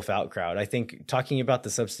like the Wolf Out crowd. I think talking about the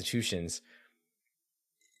substitutions,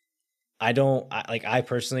 I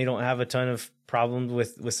personally don't have a ton of problems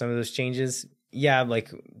with some of those changes. Yeah, like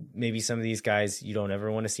maybe some of these guys you don't ever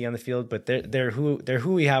want to see on the field, but they're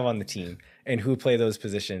who we have on the team and who play those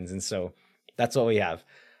positions. And so that's what we have.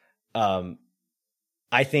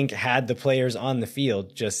 I think had the players on the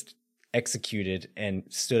field just executed and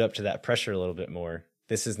stood up to that pressure a little bit more,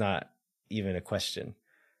 this is not even a question.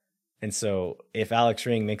 And so if Alex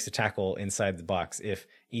Ring makes a tackle inside the box, if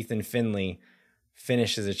Ethan Finley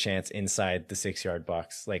finishes a chance inside the 6-yard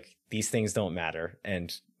box, like these things don't matter.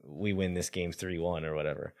 And we win this game 3-1 or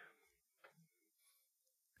whatever.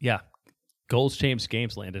 Yeah. Goals change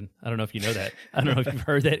games, Landon. I don't know if you know that. I don't know if you've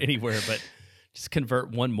heard that anywhere, but just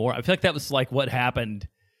convert one more. I feel like that was like what happened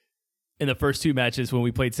in the first 2 matches when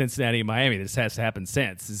we played Cincinnati and Miami. This has happened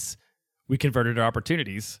since. Is we converted our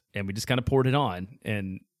opportunities and we just kind of poured it on.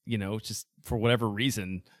 And, just for whatever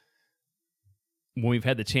reason, when we've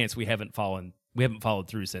had the chance, we haven't followed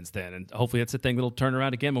through since then. And hopefully that's a thing that'll turn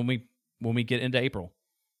around again when we get into April.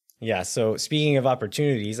 Yeah. So speaking of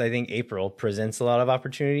opportunities, I think April presents a lot of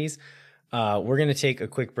opportunities. We're going to take a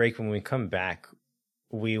quick break. When we come back,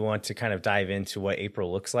 we want to kind of dive into what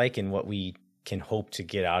April looks like and what we can hope to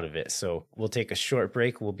get out of it. So we'll take a short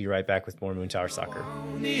break. We'll be right back with more Moontower Soccer.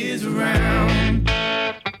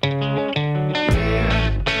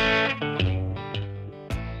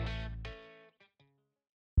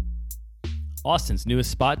 Austin's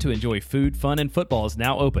newest spot to enjoy food, fun, and football is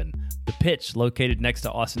now open. The Pitch, located next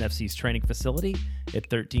to Austin FC's training facility at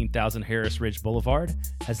 13,000 Harris Ridge Boulevard,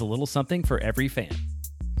 has a little something for every fan.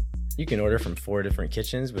 You can order from 4 different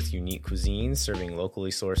kitchens with unique cuisines serving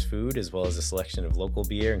locally sourced food, as well as a selection of local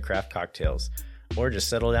beer and craft cocktails. Or just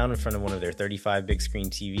settle down in front of one of their 35 big screen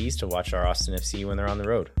TVs to watch our Austin FC when they're on the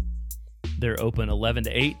road. They're open 11 to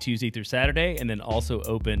 8 Tuesday through Saturday, and then also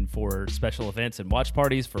open for special events and watch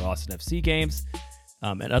parties for Austin FC games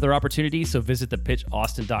and other opportunities. So visit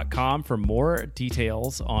thepitchaustin.com for more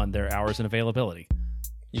details on their hours and availability.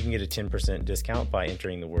 You can get a 10% discount by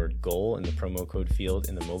entering the word GOAL in the promo code field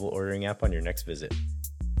in the mobile ordering app on your next visit.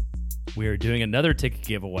 We are doing another ticket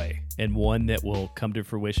giveaway, and one that will come to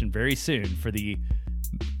fruition very soon for the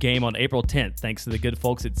game on April 10th, thanks to the good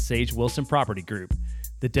folks at Sage Wilson Property Group.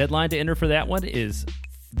 The deadline to enter for that one is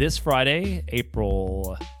this Friday,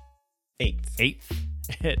 April 8th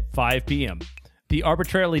at 5 p.m. The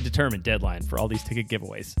arbitrarily determined deadline for all these ticket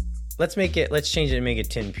giveaways. Let's change it and make it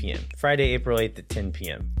 10 p.m. Friday, April 8th at 10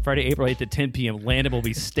 p.m. Friday, April 8th at 10 p.m. Landon will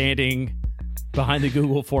be standing behind the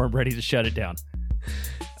Google form ready to shut it down.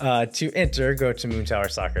 To enter, go to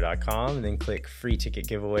moontowersoccer.com and then click free ticket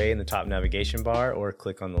giveaway in the top navigation bar, or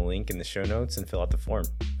click on the link in the show notes and fill out the form.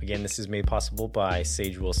 Again, this is made possible by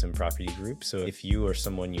Sage Wilson Property Group. So if you or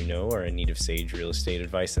someone you know are in need of Sage real estate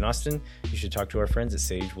advice in Austin, you should talk to our friends at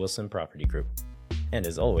Sage Wilson Property Group. And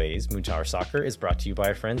as always, Moontower Soccer is brought to you by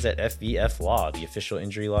our friends at FVF Law, the official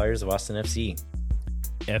injury lawyers of Austin FC.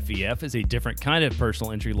 FVF is a different kind of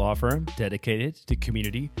personal injury law firm dedicated to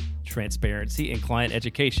community, transparency, and client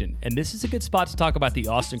education. And this is a good spot to talk about the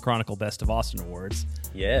Austin Chronicle Best of Austin Awards.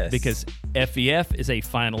 Yes. Because FVF is a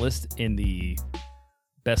finalist in the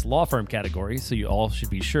Best Law Firm category, so you all should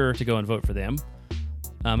be sure to go and vote for them.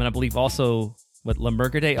 And I believe also La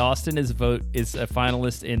Mercade Austin is a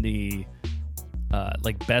finalist in the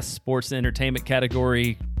Best Sports and Entertainment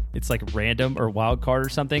category. It's like random or wild card or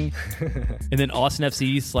something. And then Austin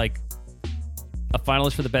FC's like a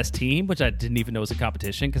finalist for the best team, which I didn't even know was a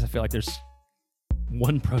competition because I feel like there's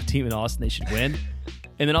one pro team in Austin they should win.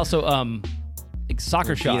 And then also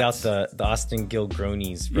Soccer Shots. Beat out the Austin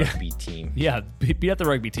Gilgronis rugby team. Yeah, beat out the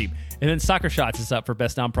rugby team. And then Soccer Shots is up for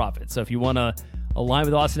best nonprofit. So if you want to align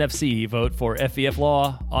with Austin FC, vote for FVF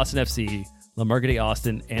Law, Austin FC, La Mercade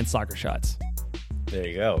Austin, and Soccer Shots. There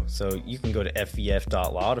you go. So you can go to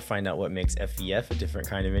fvf.law to find out what makes FVF a different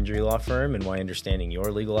kind of injury law firm and why understanding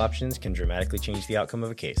your legal options can dramatically change the outcome of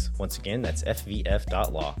a case. Once again, that's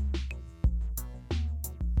fvf.law.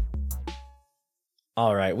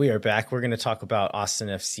 All right, we are back. We're going to talk about Austin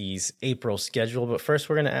FC's April schedule, but first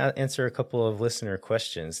we're going to answer a couple of listener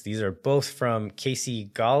questions. These are both from Casey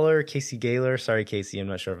Gaylor. Sorry, Casey, I'm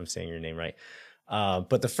not sure if I'm saying your name right.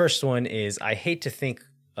 But the first one is, I hate to think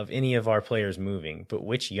of any of our players moving, but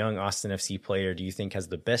which young Austin FC player do you think has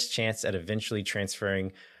the best chance at eventually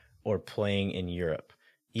transferring or playing in Europe,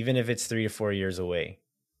 even if it's 3 to 4 years away?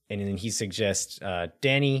 And then he suggests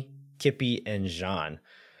Danny, Kippy, and Jean.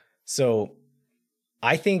 So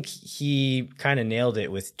I think he kind of nailed it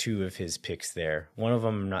with 2 of his picks there. One of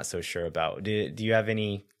them I'm not so sure about. Do you have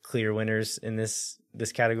any clear winners in this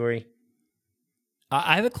category?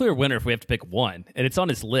 I have a clear winner if we have to pick one, and it's on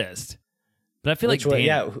his list. But I feel like Danny.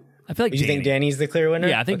 Yeah, I feel like you think Danny's the clear winner?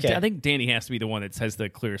 Yeah, I think Danny has to be the one that has the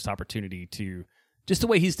clearest opportunity to, just the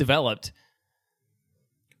way he's developed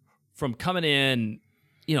from coming in,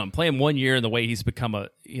 and playing 1 year, and the way he's become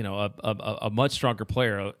a much stronger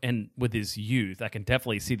player. And with his youth, I can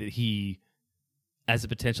definitely see that he has the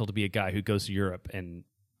potential to be a guy who goes to Europe in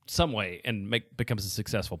some way and becomes a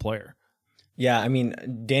successful player. Yeah, I mean,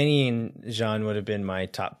 Danny and Jean would have been my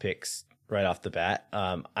top picks right off the bat.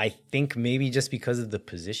 I think maybe just because of the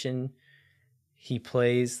position he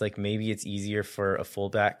plays, like maybe it's easier for a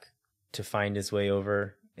fullback to find his way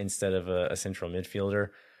over instead of a central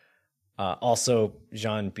midfielder. Also,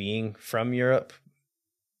 Jean being from Europe,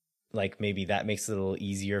 like maybe that makes it a little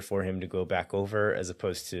easier for him to go back over as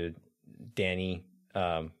opposed to Danny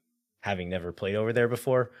having never played over there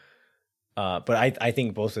before. But I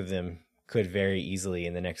think both of them could very easily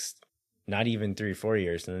in the next, not even 3 or 4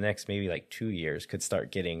 years, in the next maybe like 2 years, could start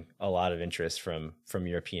getting a lot of interest from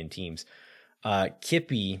European teams.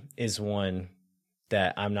 Kippy is one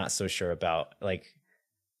that I'm not so sure about. Like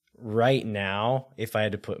right now, if I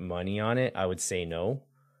had to put money on it, I would say no.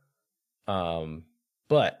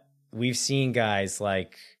 But we've seen guys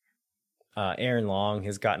like Aaron Long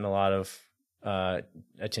has gotten a lot of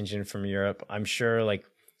attention from Europe. I'm sure like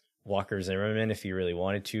Walker Zimmerman, if he really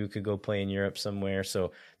wanted to, could go play in Europe somewhere.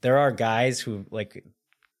 So there are guys who like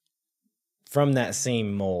from that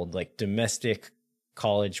same mold, like domestic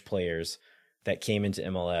college players that came into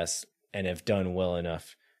MLS and have done well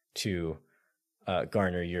enough to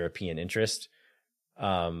garner European interest.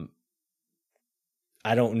 I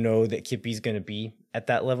don't know that Kippy's going to be at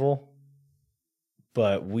that level,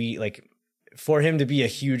 but we like for him to be a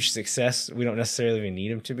huge success, we don't necessarily even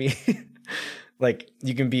need him to be. Like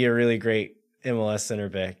you can be a really great MLS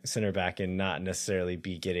center back and not necessarily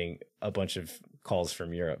be getting a bunch of calls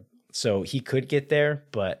from Europe. So he could get there,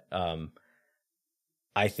 but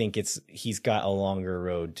I think he's got a longer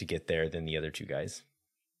road to get there than the other two guys.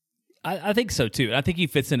 I think so too. I think he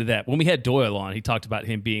fits into that. When we had Doyle on, he talked about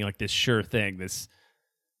him being like this sure thing, this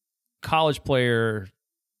college player,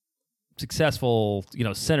 successful,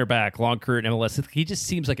 center back, long career in MLS. He just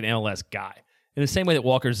seems like an MLS guy in the same way that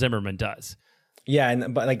Walker Zimmerman does. Yeah,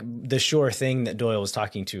 but like the sure thing that Doyle was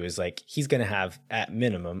talking to is like he's going to have at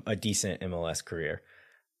minimum a decent MLS career.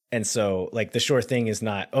 And so like the sure thing is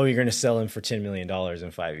not, oh, you're going to sell him for $10 million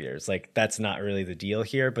in 5 years. Like that's not really the deal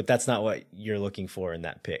here, but that's not what you're looking for in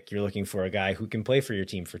that pick. You're looking for a guy who can play for your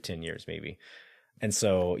team for 10 years maybe. And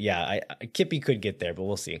so, yeah, Kippy could get there, but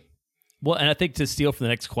we'll see. Well, and I think to steal from the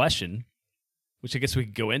next question, which I guess we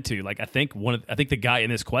could go into, like I think the guy in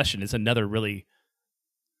this question is another really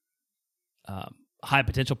high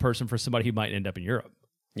potential person for somebody who might end up in Europe.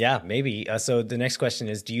 Yeah, maybe. So the next question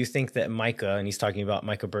is, do you think that Micah, and he's talking about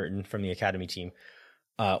Micah Burton from the academy team,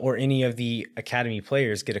 or any of the academy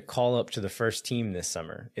players get a call up to the first team this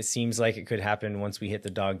summer? It seems like it could happen once we hit the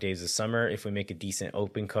dog days of summer if we make a decent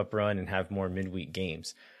Open Cup run and have more midweek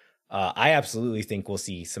games. I absolutely think we'll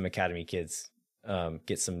see some academy kids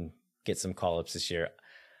get some call ups this year.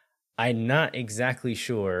 I'm not exactly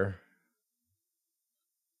sure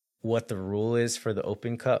what the rule is for the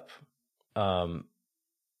Open Cup.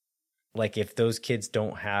 Like if those kids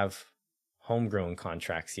don't have homegrown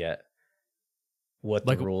contracts yet, what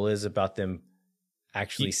the rule is about them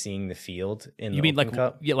actually seeing the field in the Open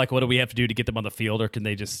Cup? Yeah, like what do we have to do to get them on the field, or can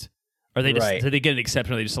they just do they get an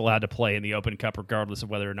exception? Are they just allowed to play in the Open Cup regardless of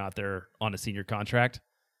whether or not they're on a senior contract?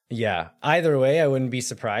 Yeah, either way, I wouldn't be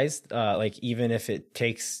surprised. Like even if it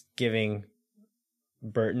takes giving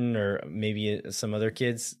Burton or maybe some other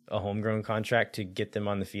kids a homegrown contract to get them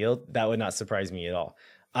on the field, that would not surprise me at all.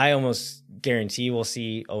 I almost guarantee we'll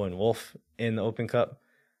see Owen Wolf in the Open Cup,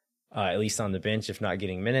 at least on the bench, if not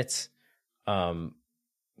getting minutes.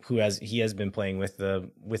 He has been playing with the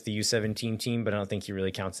U17 team, but I don't think he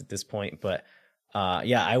really counts at this point. But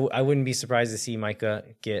I wouldn't be surprised to see Micah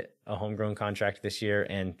get a homegrown contract this year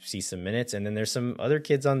and see some minutes. And then there's some other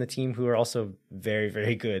kids on the team who are also very,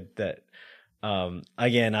 very good. That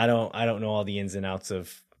again, I don't know all the ins and outs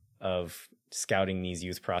of scouting these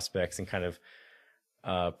youth prospects and kind of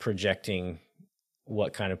projecting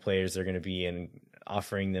what kind of players they're going to be and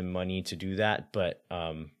offering them money to do that. But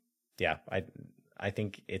I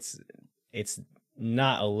think it's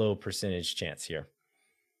not a low percentage chance here.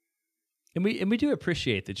 And we do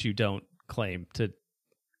appreciate that you don't claim to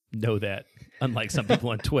know that, unlike some people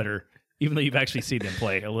on Twitter, even though you've actually seen them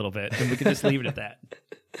play a little bit, and we can just leave it at that.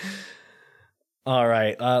 All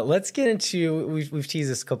right, let's get into, we've teased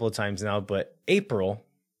this a couple of times now, but April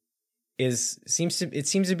seems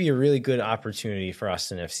to be a really good opportunity for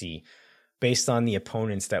Austin FC based on the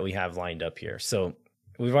opponents that we have lined up here. So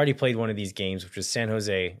we've already played one of these games, which was San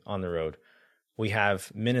Jose on the road. We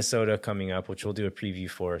have Minnesota coming up, which we'll do a preview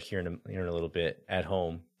for here in a little bit, at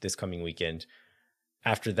home this coming weekend.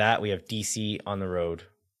 After that, we have DC on the road.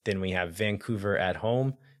 Then we have Vancouver at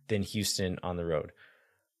home, then Houston on the road.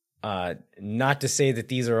 Not to say that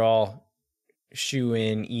these are all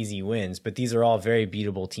shoe-in easy wins, but these are all very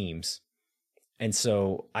beatable teams. And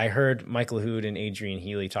so I heard Michael Hood and Adrian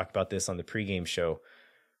Healy talk about this on the pregame show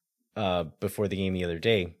before the game the other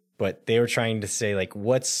day, but they were trying to say, like,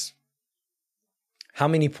 how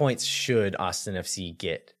many points should Austin FC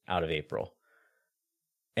get out of April?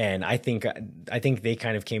 And I think they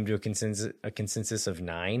kind of came to a consensus of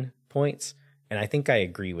 9 points, and I think I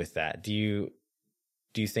agree with that. Do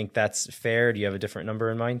you think that's fair? Do you have a different number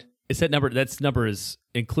in mind? Is that number is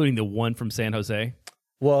including the one from San Jose?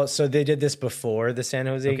 Well, so they did this before the San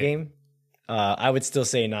Jose game. I would still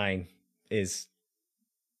say 9 is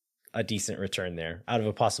a decent return there out of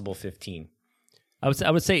a possible 15. I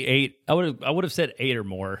would say 8. I would have said 8 or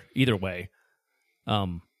more either way.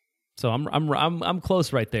 So I'm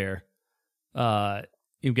close right there.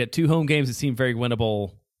 You get 2 home games that seem very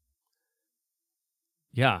winnable.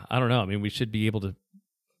 Yeah, I don't know. I mean, we should be able to.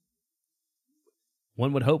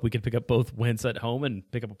 One would hope we could pick up both wins at home and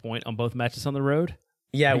pick up a point on both matches on the road.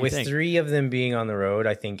 Yeah, with 3 of them being on the road,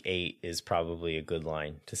 I think 8 is probably a good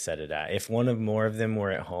line to set it at. If one of more of them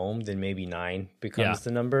were at home, then maybe 9 becomes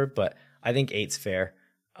the number. But I think 8's fair,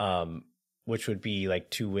 which would be like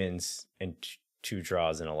 2 wins and 2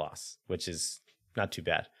 draws and a loss, which is not too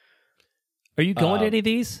bad. Are you going to any of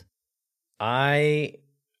these? I'm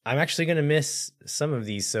actually going to miss some of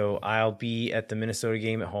these. So I'll be at the Minnesota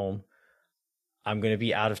game at home. I'm going to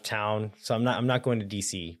be out of town. So I'm not going to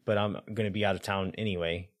DC, but I'm going to be out of town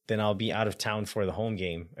anyway. Then I'll be out of town for the home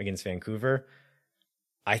game against Vancouver.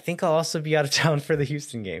 I think I'll also be out of town for the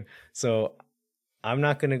Houston game. So I'm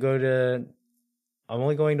only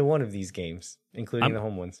going to one of these games, including the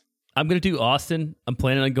home ones. I'm going to do Austin. I'm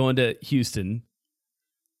planning on going to Houston.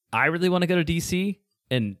 I really want to go to DC,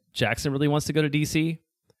 and Jackson really wants to go to DC,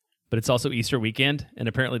 but it's also Easter weekend, and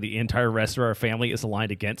apparently the entire rest of our family is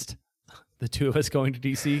aligned against the 2 of us going to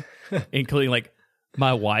DC, including like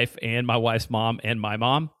my wife and my wife's mom and my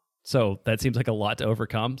mom. So that seems like a lot to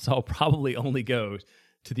overcome. So I'll probably only go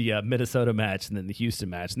to the Minnesota match and then the Houston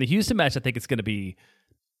match. And the Houston match, I think it's going to be,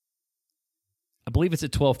 I believe it's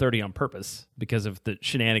at 12:30 on purpose because of the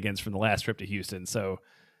shenanigans from the last trip to Houston. So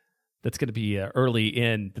that's going to be early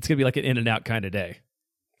in. It's going to be like an in and out kind of day.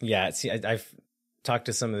 Yeah, see, I've talked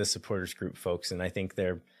to some of the supporters group folks, and I think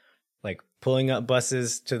they're like pulling up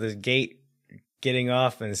buses to the gate, getting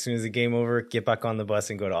off, and as soon as the game over, get back on the bus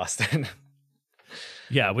and go to Austin.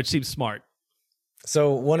 Yeah, which seems smart.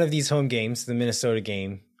 So one of these home games, the Minnesota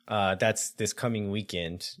game, that's this coming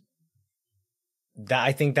weekend.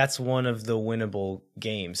 I think that's one of the winnable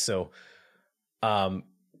games. So,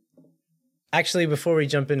 actually, before we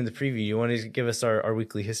jump into the preview, you want to give us our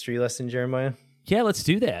weekly history lesson, Jeremiah? Yeah, let's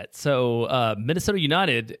do that. So, Minnesota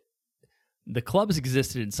United, the club has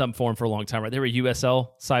existed in some form for a long time, right? They were a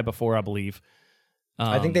USL side before, I believe.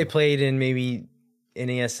 I think they played in maybe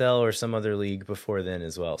NASL or some other league before then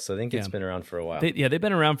as well. So I think it's been around for a while. They've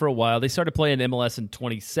been around for a while. They started playing MLS in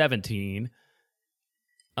 2017.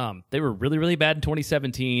 They were really, really bad in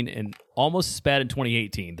 2017 and almost as bad in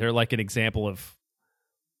 2018. They're like an example of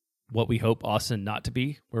what we hope Austin not to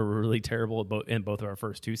be, where we're really terrible in both of our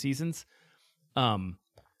first 2 seasons.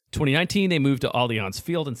 2019, they moved to Allianz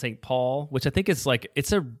Field in St. Paul, which I think is like,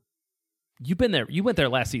 you've been there. You went there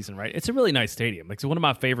last season, right? It's a really nice stadium. Like, it's one of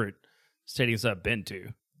my favorite stadiums I've been to.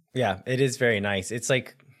 Yeah, it is very nice. It's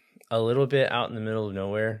like a little bit out in the middle of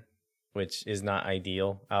nowhere, which is not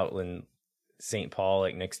ideal out in St. Paul,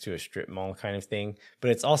 like next to a strip mall kind of thing.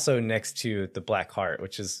 But it's also next to the Black Heart,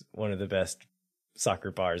 which is one of the best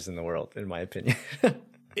soccer bars in the world, in my opinion.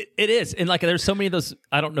 It is. And like, there's so many of those.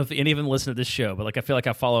 I don't know if any of them listen to this show, but like, I feel like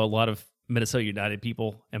I follow a lot of Minnesota United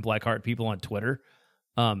people and Black Heart people on Twitter.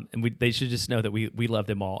 And they should just know that we love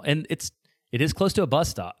them all. And it is close to a bus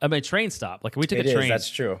stop. I mean, a train stop. Like, we took a train. That's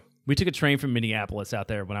true. We took a train from Minneapolis out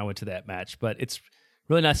there when I went to that match, but it's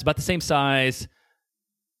really nice. It's about the same size.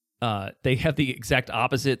 They have the exact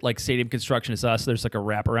opposite like stadium construction as us. There's like a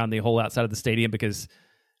wrap around the whole outside of the stadium because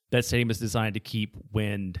that stadium is designed to keep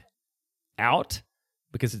wind out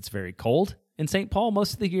because it's very cold in St. Paul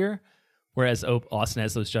most of the year, whereas Austin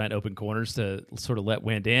has those giant open corners to sort of let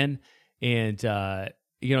wind in. And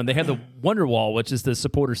they have the Wonder Wall, which is the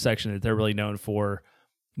supporter section that they're really known for,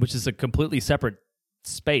 which is a completely separate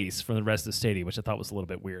space from the rest of the stadium, which I thought was a little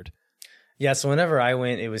bit weird. Yeah, so whenever I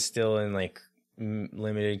went, it was still in like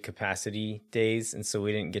limited capacity days, and so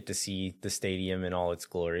we didn't get to see the stadium in all its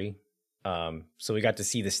glory. So we got to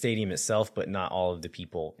see the stadium itself, but not all of the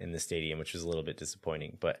people in the stadium, which was a little bit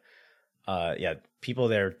disappointing. But people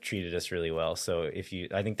there treated us really well. So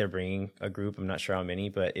I think they're bringing a group. I'm not sure how many,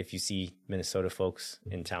 but if you see Minnesota folks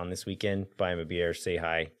in town this weekend, buy them a beer, say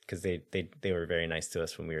hi, because they were very nice to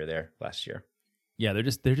us when we were there last year. Yeah, they're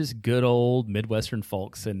just good old Midwestern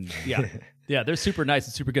folks, and yeah, they're super nice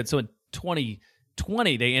and super good. So in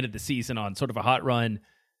 2020, they ended the season on sort of a hot run,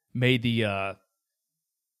 made the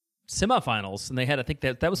semifinals, and they had, I think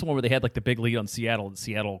that was the one where they had like the big lead on Seattle, and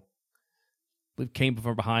Seattle came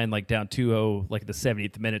from behind like down 2-0 like the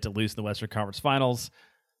 70th minute to lose in the Western Conference Finals.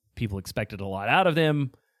 People expected a lot out of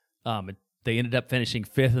them. They ended up finishing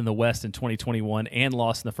 5th in the West in 2021 and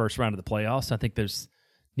lost in the first round of the playoffs. I think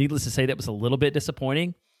needless to say, that was a little bit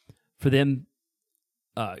disappointing for them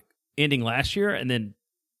ending last year. And then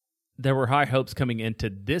there were high hopes coming into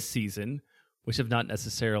this season, which have not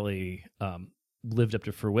necessarily lived up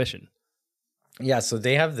to fruition. Yeah, so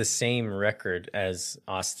they have the same record as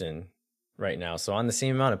Austin right now. So on the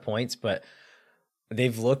same amount of points, but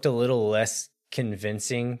they've looked a little less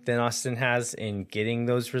convincing than Austin has in getting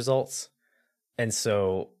those results. And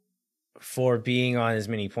so for being on as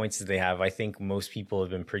many points as they have, I think most people have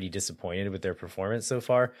been pretty disappointed with their performance so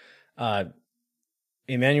far.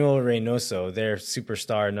 Emmanuel Reynoso, their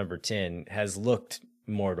superstar number 10, has looked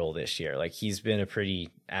mortal this year. Like, he's been a pretty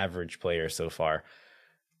average player so far.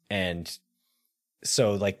 And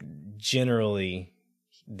so, like, generally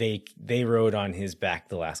they rode on his back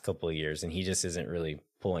the last couple of years, and he just isn't really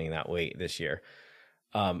pulling that weight this year.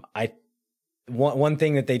 One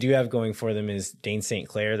thing that they do have going for them is Dane St.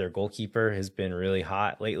 Clair, their goalkeeper, has been really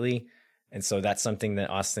hot lately. And so that's something that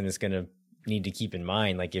Austin is going to need to keep in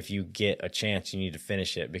mind. Like, if you get a chance, you need to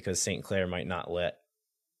finish it, because St. Clair might not let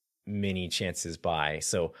many chances by.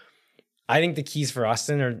 So I think the keys for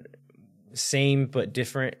Austin are same but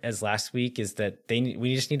different as last week, is that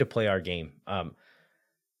we just need to play our game.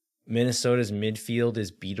 Minnesota's midfield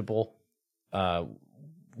is beatable.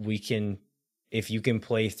 If you can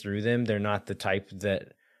play through them, they're not the type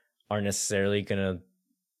that are necessarily going to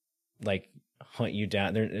like hunt you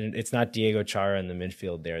down. It's not Diego Chara in the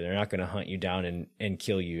midfield there. They're not going to hunt you down and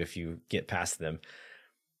kill you if you get past them.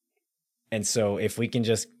 And so if we can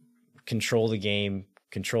just control the game,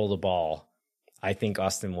 control the ball, I think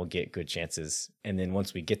Austin will get good chances. And then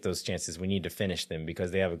once we get those chances, we need to finish them,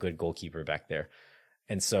 because they have a good goalkeeper back there.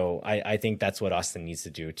 And so I think that's what Austin needs to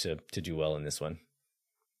do to do well in this one.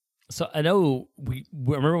 So I know we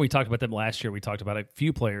remember when we talked about them last year. We talked about a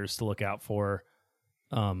few players to look out for.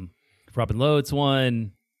 Robin Lode's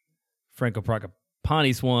one, Franco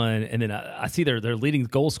Pragapani's one, and then I see their leading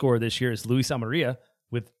goal scorer this year is Luis Amarilla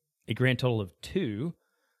with a grand total of 2.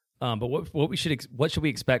 But what should we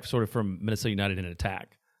expect sort of from Minnesota United in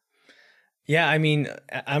attack? Yeah, I mean,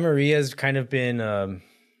 Amarilla's kind of been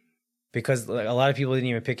because a lot of people didn't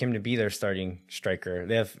even pick him to be their starting striker.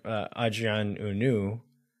 They have Adrian Unu,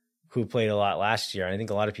 who played a lot last year. I think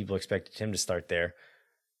a lot of people expected him to start there.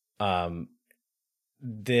 What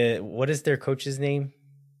is their coach's name?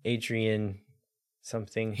 Adrian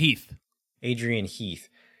something? Heath. Adrian Heath.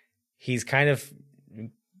 He's kind of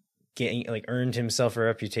earned himself a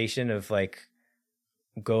reputation of like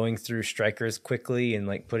going through strikers quickly and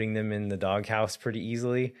like putting them in the doghouse pretty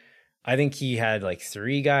easily. I think he had like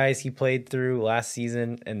 3 guys he played through last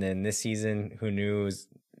season, and then this season, Unu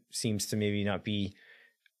seems to maybe not be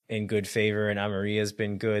in good favor, and Amarilla's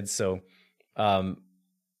been good. So I'm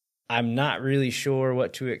not really sure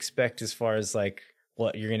what to expect as far as like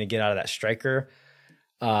what you're going to get out of that striker.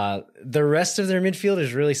 The rest of their midfield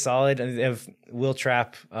is really solid. They have Will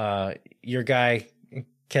Trapp, your guy,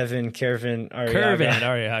 Kevin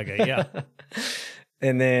Arriaga, yeah.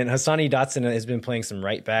 And then Hassani Dotson has been playing some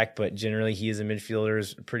right back, but generally he is a midfielder,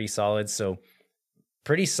 is pretty solid. So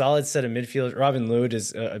pretty solid set of midfielders. Robin Lod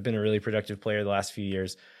has been a really productive player the last few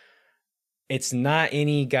years. It's not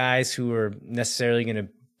any guys who are necessarily going to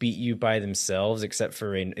beat you by themselves, except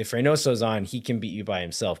for if Reynoso's on, he can beat you by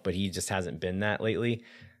himself, but he just hasn't been that lately.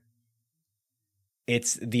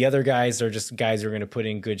 It's the other guys are just guys who are going to put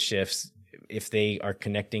in good shifts. If they are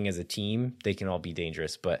connecting as a team, they can all be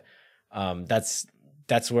dangerous. But that's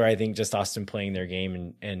where I think just Austin playing their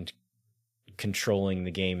game and controlling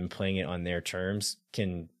the game and playing it on their terms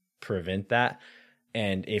can prevent that.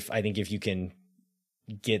 And if you can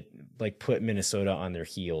put Minnesota on their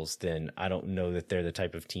heels, then I don't know that they're the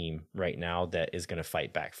type of team right now that is going to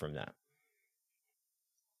fight back from that.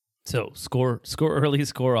 So score early,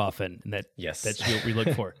 score often, and that's what we look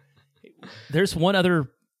for. There's one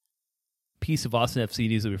other piece of Austin FC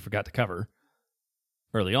news that we forgot to cover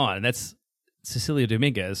early on, and that's Cecilio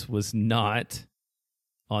Dominguez was not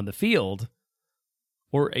on the field,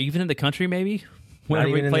 or even in the country, maybe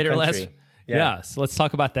when we played her last. Yeah, so let's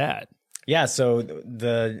talk about that. Yeah, so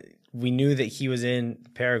we knew that he was in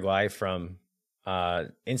Paraguay from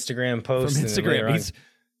Instagram posts. From Instagram,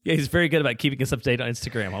 he's very good about keeping us updated on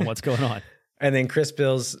Instagram on what's going on. And then Chris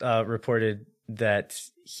Bills reported that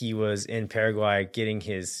he was in Paraguay getting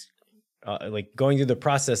his going through the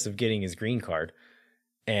process of getting his green card,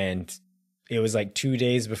 and it was like 2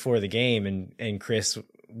 days before the game, and Chris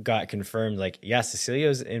got confirmed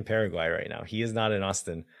Cecilio's in Paraguay right now. He is not in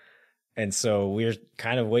Austin. And so we're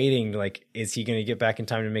kind of waiting, is he going to get back in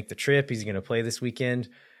time to make the trip? Is he going to play this weekend?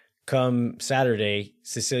 Come Saturday,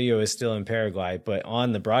 Cecilio is still in Paraguay, but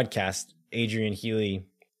on the broadcast, Adrian Healy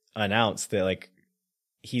announced that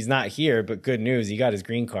he's not here, but good news, he got his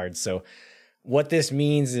green card. So what this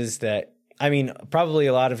means is that, probably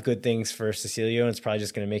a lot of good things for Cecilio, and it's probably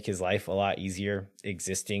just going to make his life a lot easier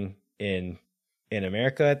existing in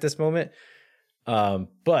America at this moment.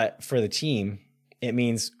 But for the team, it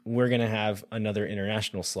means we're going to have another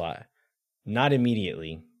international slot. Not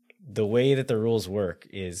immediately. The way that the rules work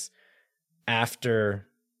is after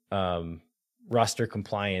roster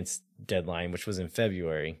compliance deadline, which was in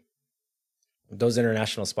February, those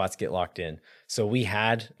international spots get locked in. So we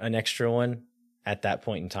had an extra one at that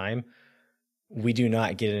point in time. We do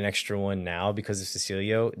not get an extra one now because of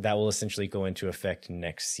Cecilio. That will essentially go into effect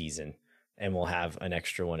next season, and we'll have an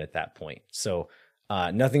extra one at that point. So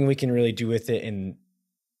nothing we can really do with it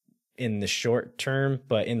in the short term,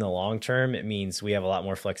 but in the long term, it means we have a lot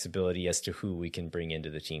more flexibility as to who we can bring into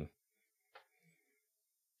the team.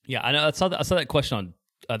 Yeah, I know. I saw that question on,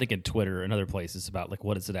 I think, in Twitter and other places about like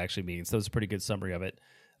what does it actually mean. So it was a pretty good summary of it.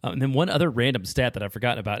 And then one other random stat that I've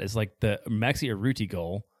forgotten about is like the Maxi Urruti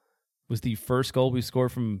goal was the first goal we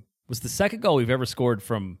scored from, was the second goal we've ever scored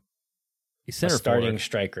from a center starting forward,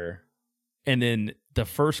 striker. and then the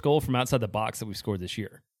first goal from outside the box that we scored this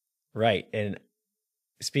year. Right. And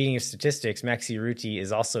speaking of statistics, Maxi Urruti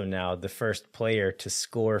is also now the first player to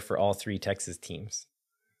score for all 3 Texas teams.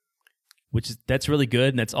 That's really good,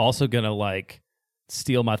 and that's also going to like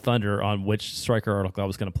steal my thunder on which striker article I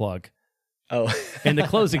was going to plug. Oh. In the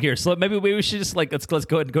closing here. So maybe we should just like, let's go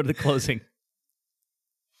ahead and go to the closing.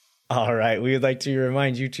 All right. We would like to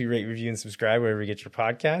remind you to rate, review, and subscribe wherever you get your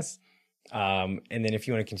podcasts. And then if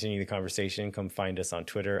you want to continue the conversation, come find us on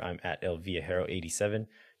Twitter. I'm at LViajero87.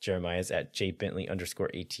 Jeremiah's at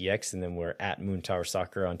JBentley_ATX. And then we're at Moon Tower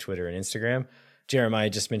Soccer on Twitter and Instagram. Jeremiah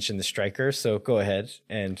just mentioned the striker, so go ahead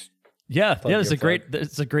and there's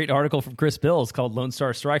a great article from Chris Bills called Lone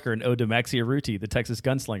Star Striker, an ode to Maxi Urruti, the Texas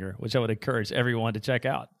gunslinger, which I would encourage everyone to check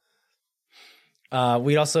out.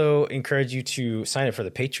 We'd also encourage you to sign up for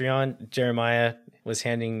the Patreon. Jeremiah was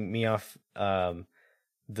handing me off the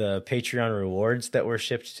Patreon rewards that were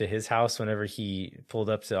shipped to his house whenever he pulled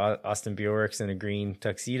up to Austin Beer Works in a green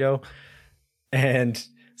tuxedo. And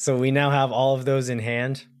so we now have all of those in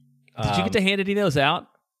hand. Did you get to hand any of those out?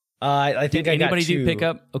 I think Did anybody got 2. do pick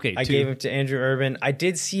up? Okay, I 2. gave them to Andrew Urban. I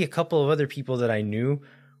did see a couple of other people that I knew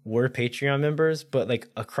were Patreon members, but like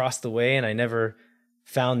across the way, and I never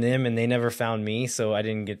found them and they never found me, so I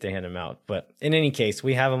didn't get to hand them out. But in any case,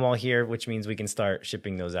 we have them all here, which means we can start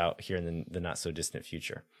shipping those out here in the not so distant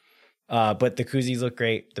future. But the koozies look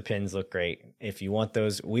great. The pins look great. If you want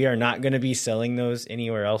those, we are not going to be selling those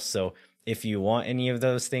anywhere else. So if you want any of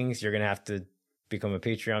those things, you're going to have to become a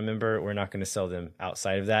Patreon member. We're not going to sell them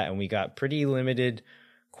outside of that. And we got pretty limited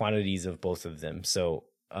quantities of both of them. So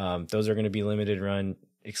those are going to be limited run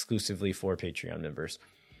exclusively for Patreon members.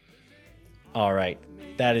 All right.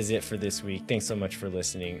 That is it for this week. Thanks so much for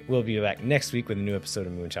listening. We'll be back next week with a new episode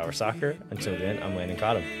of Moon Tower Soccer. Until then, I'm Landon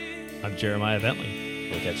Cottom. I'm Jeremiah Bentley.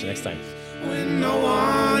 We'll catch you next time. When no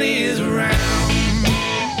one is around.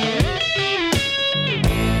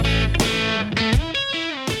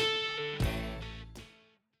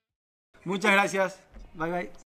 Muchas gracias. Bye bye.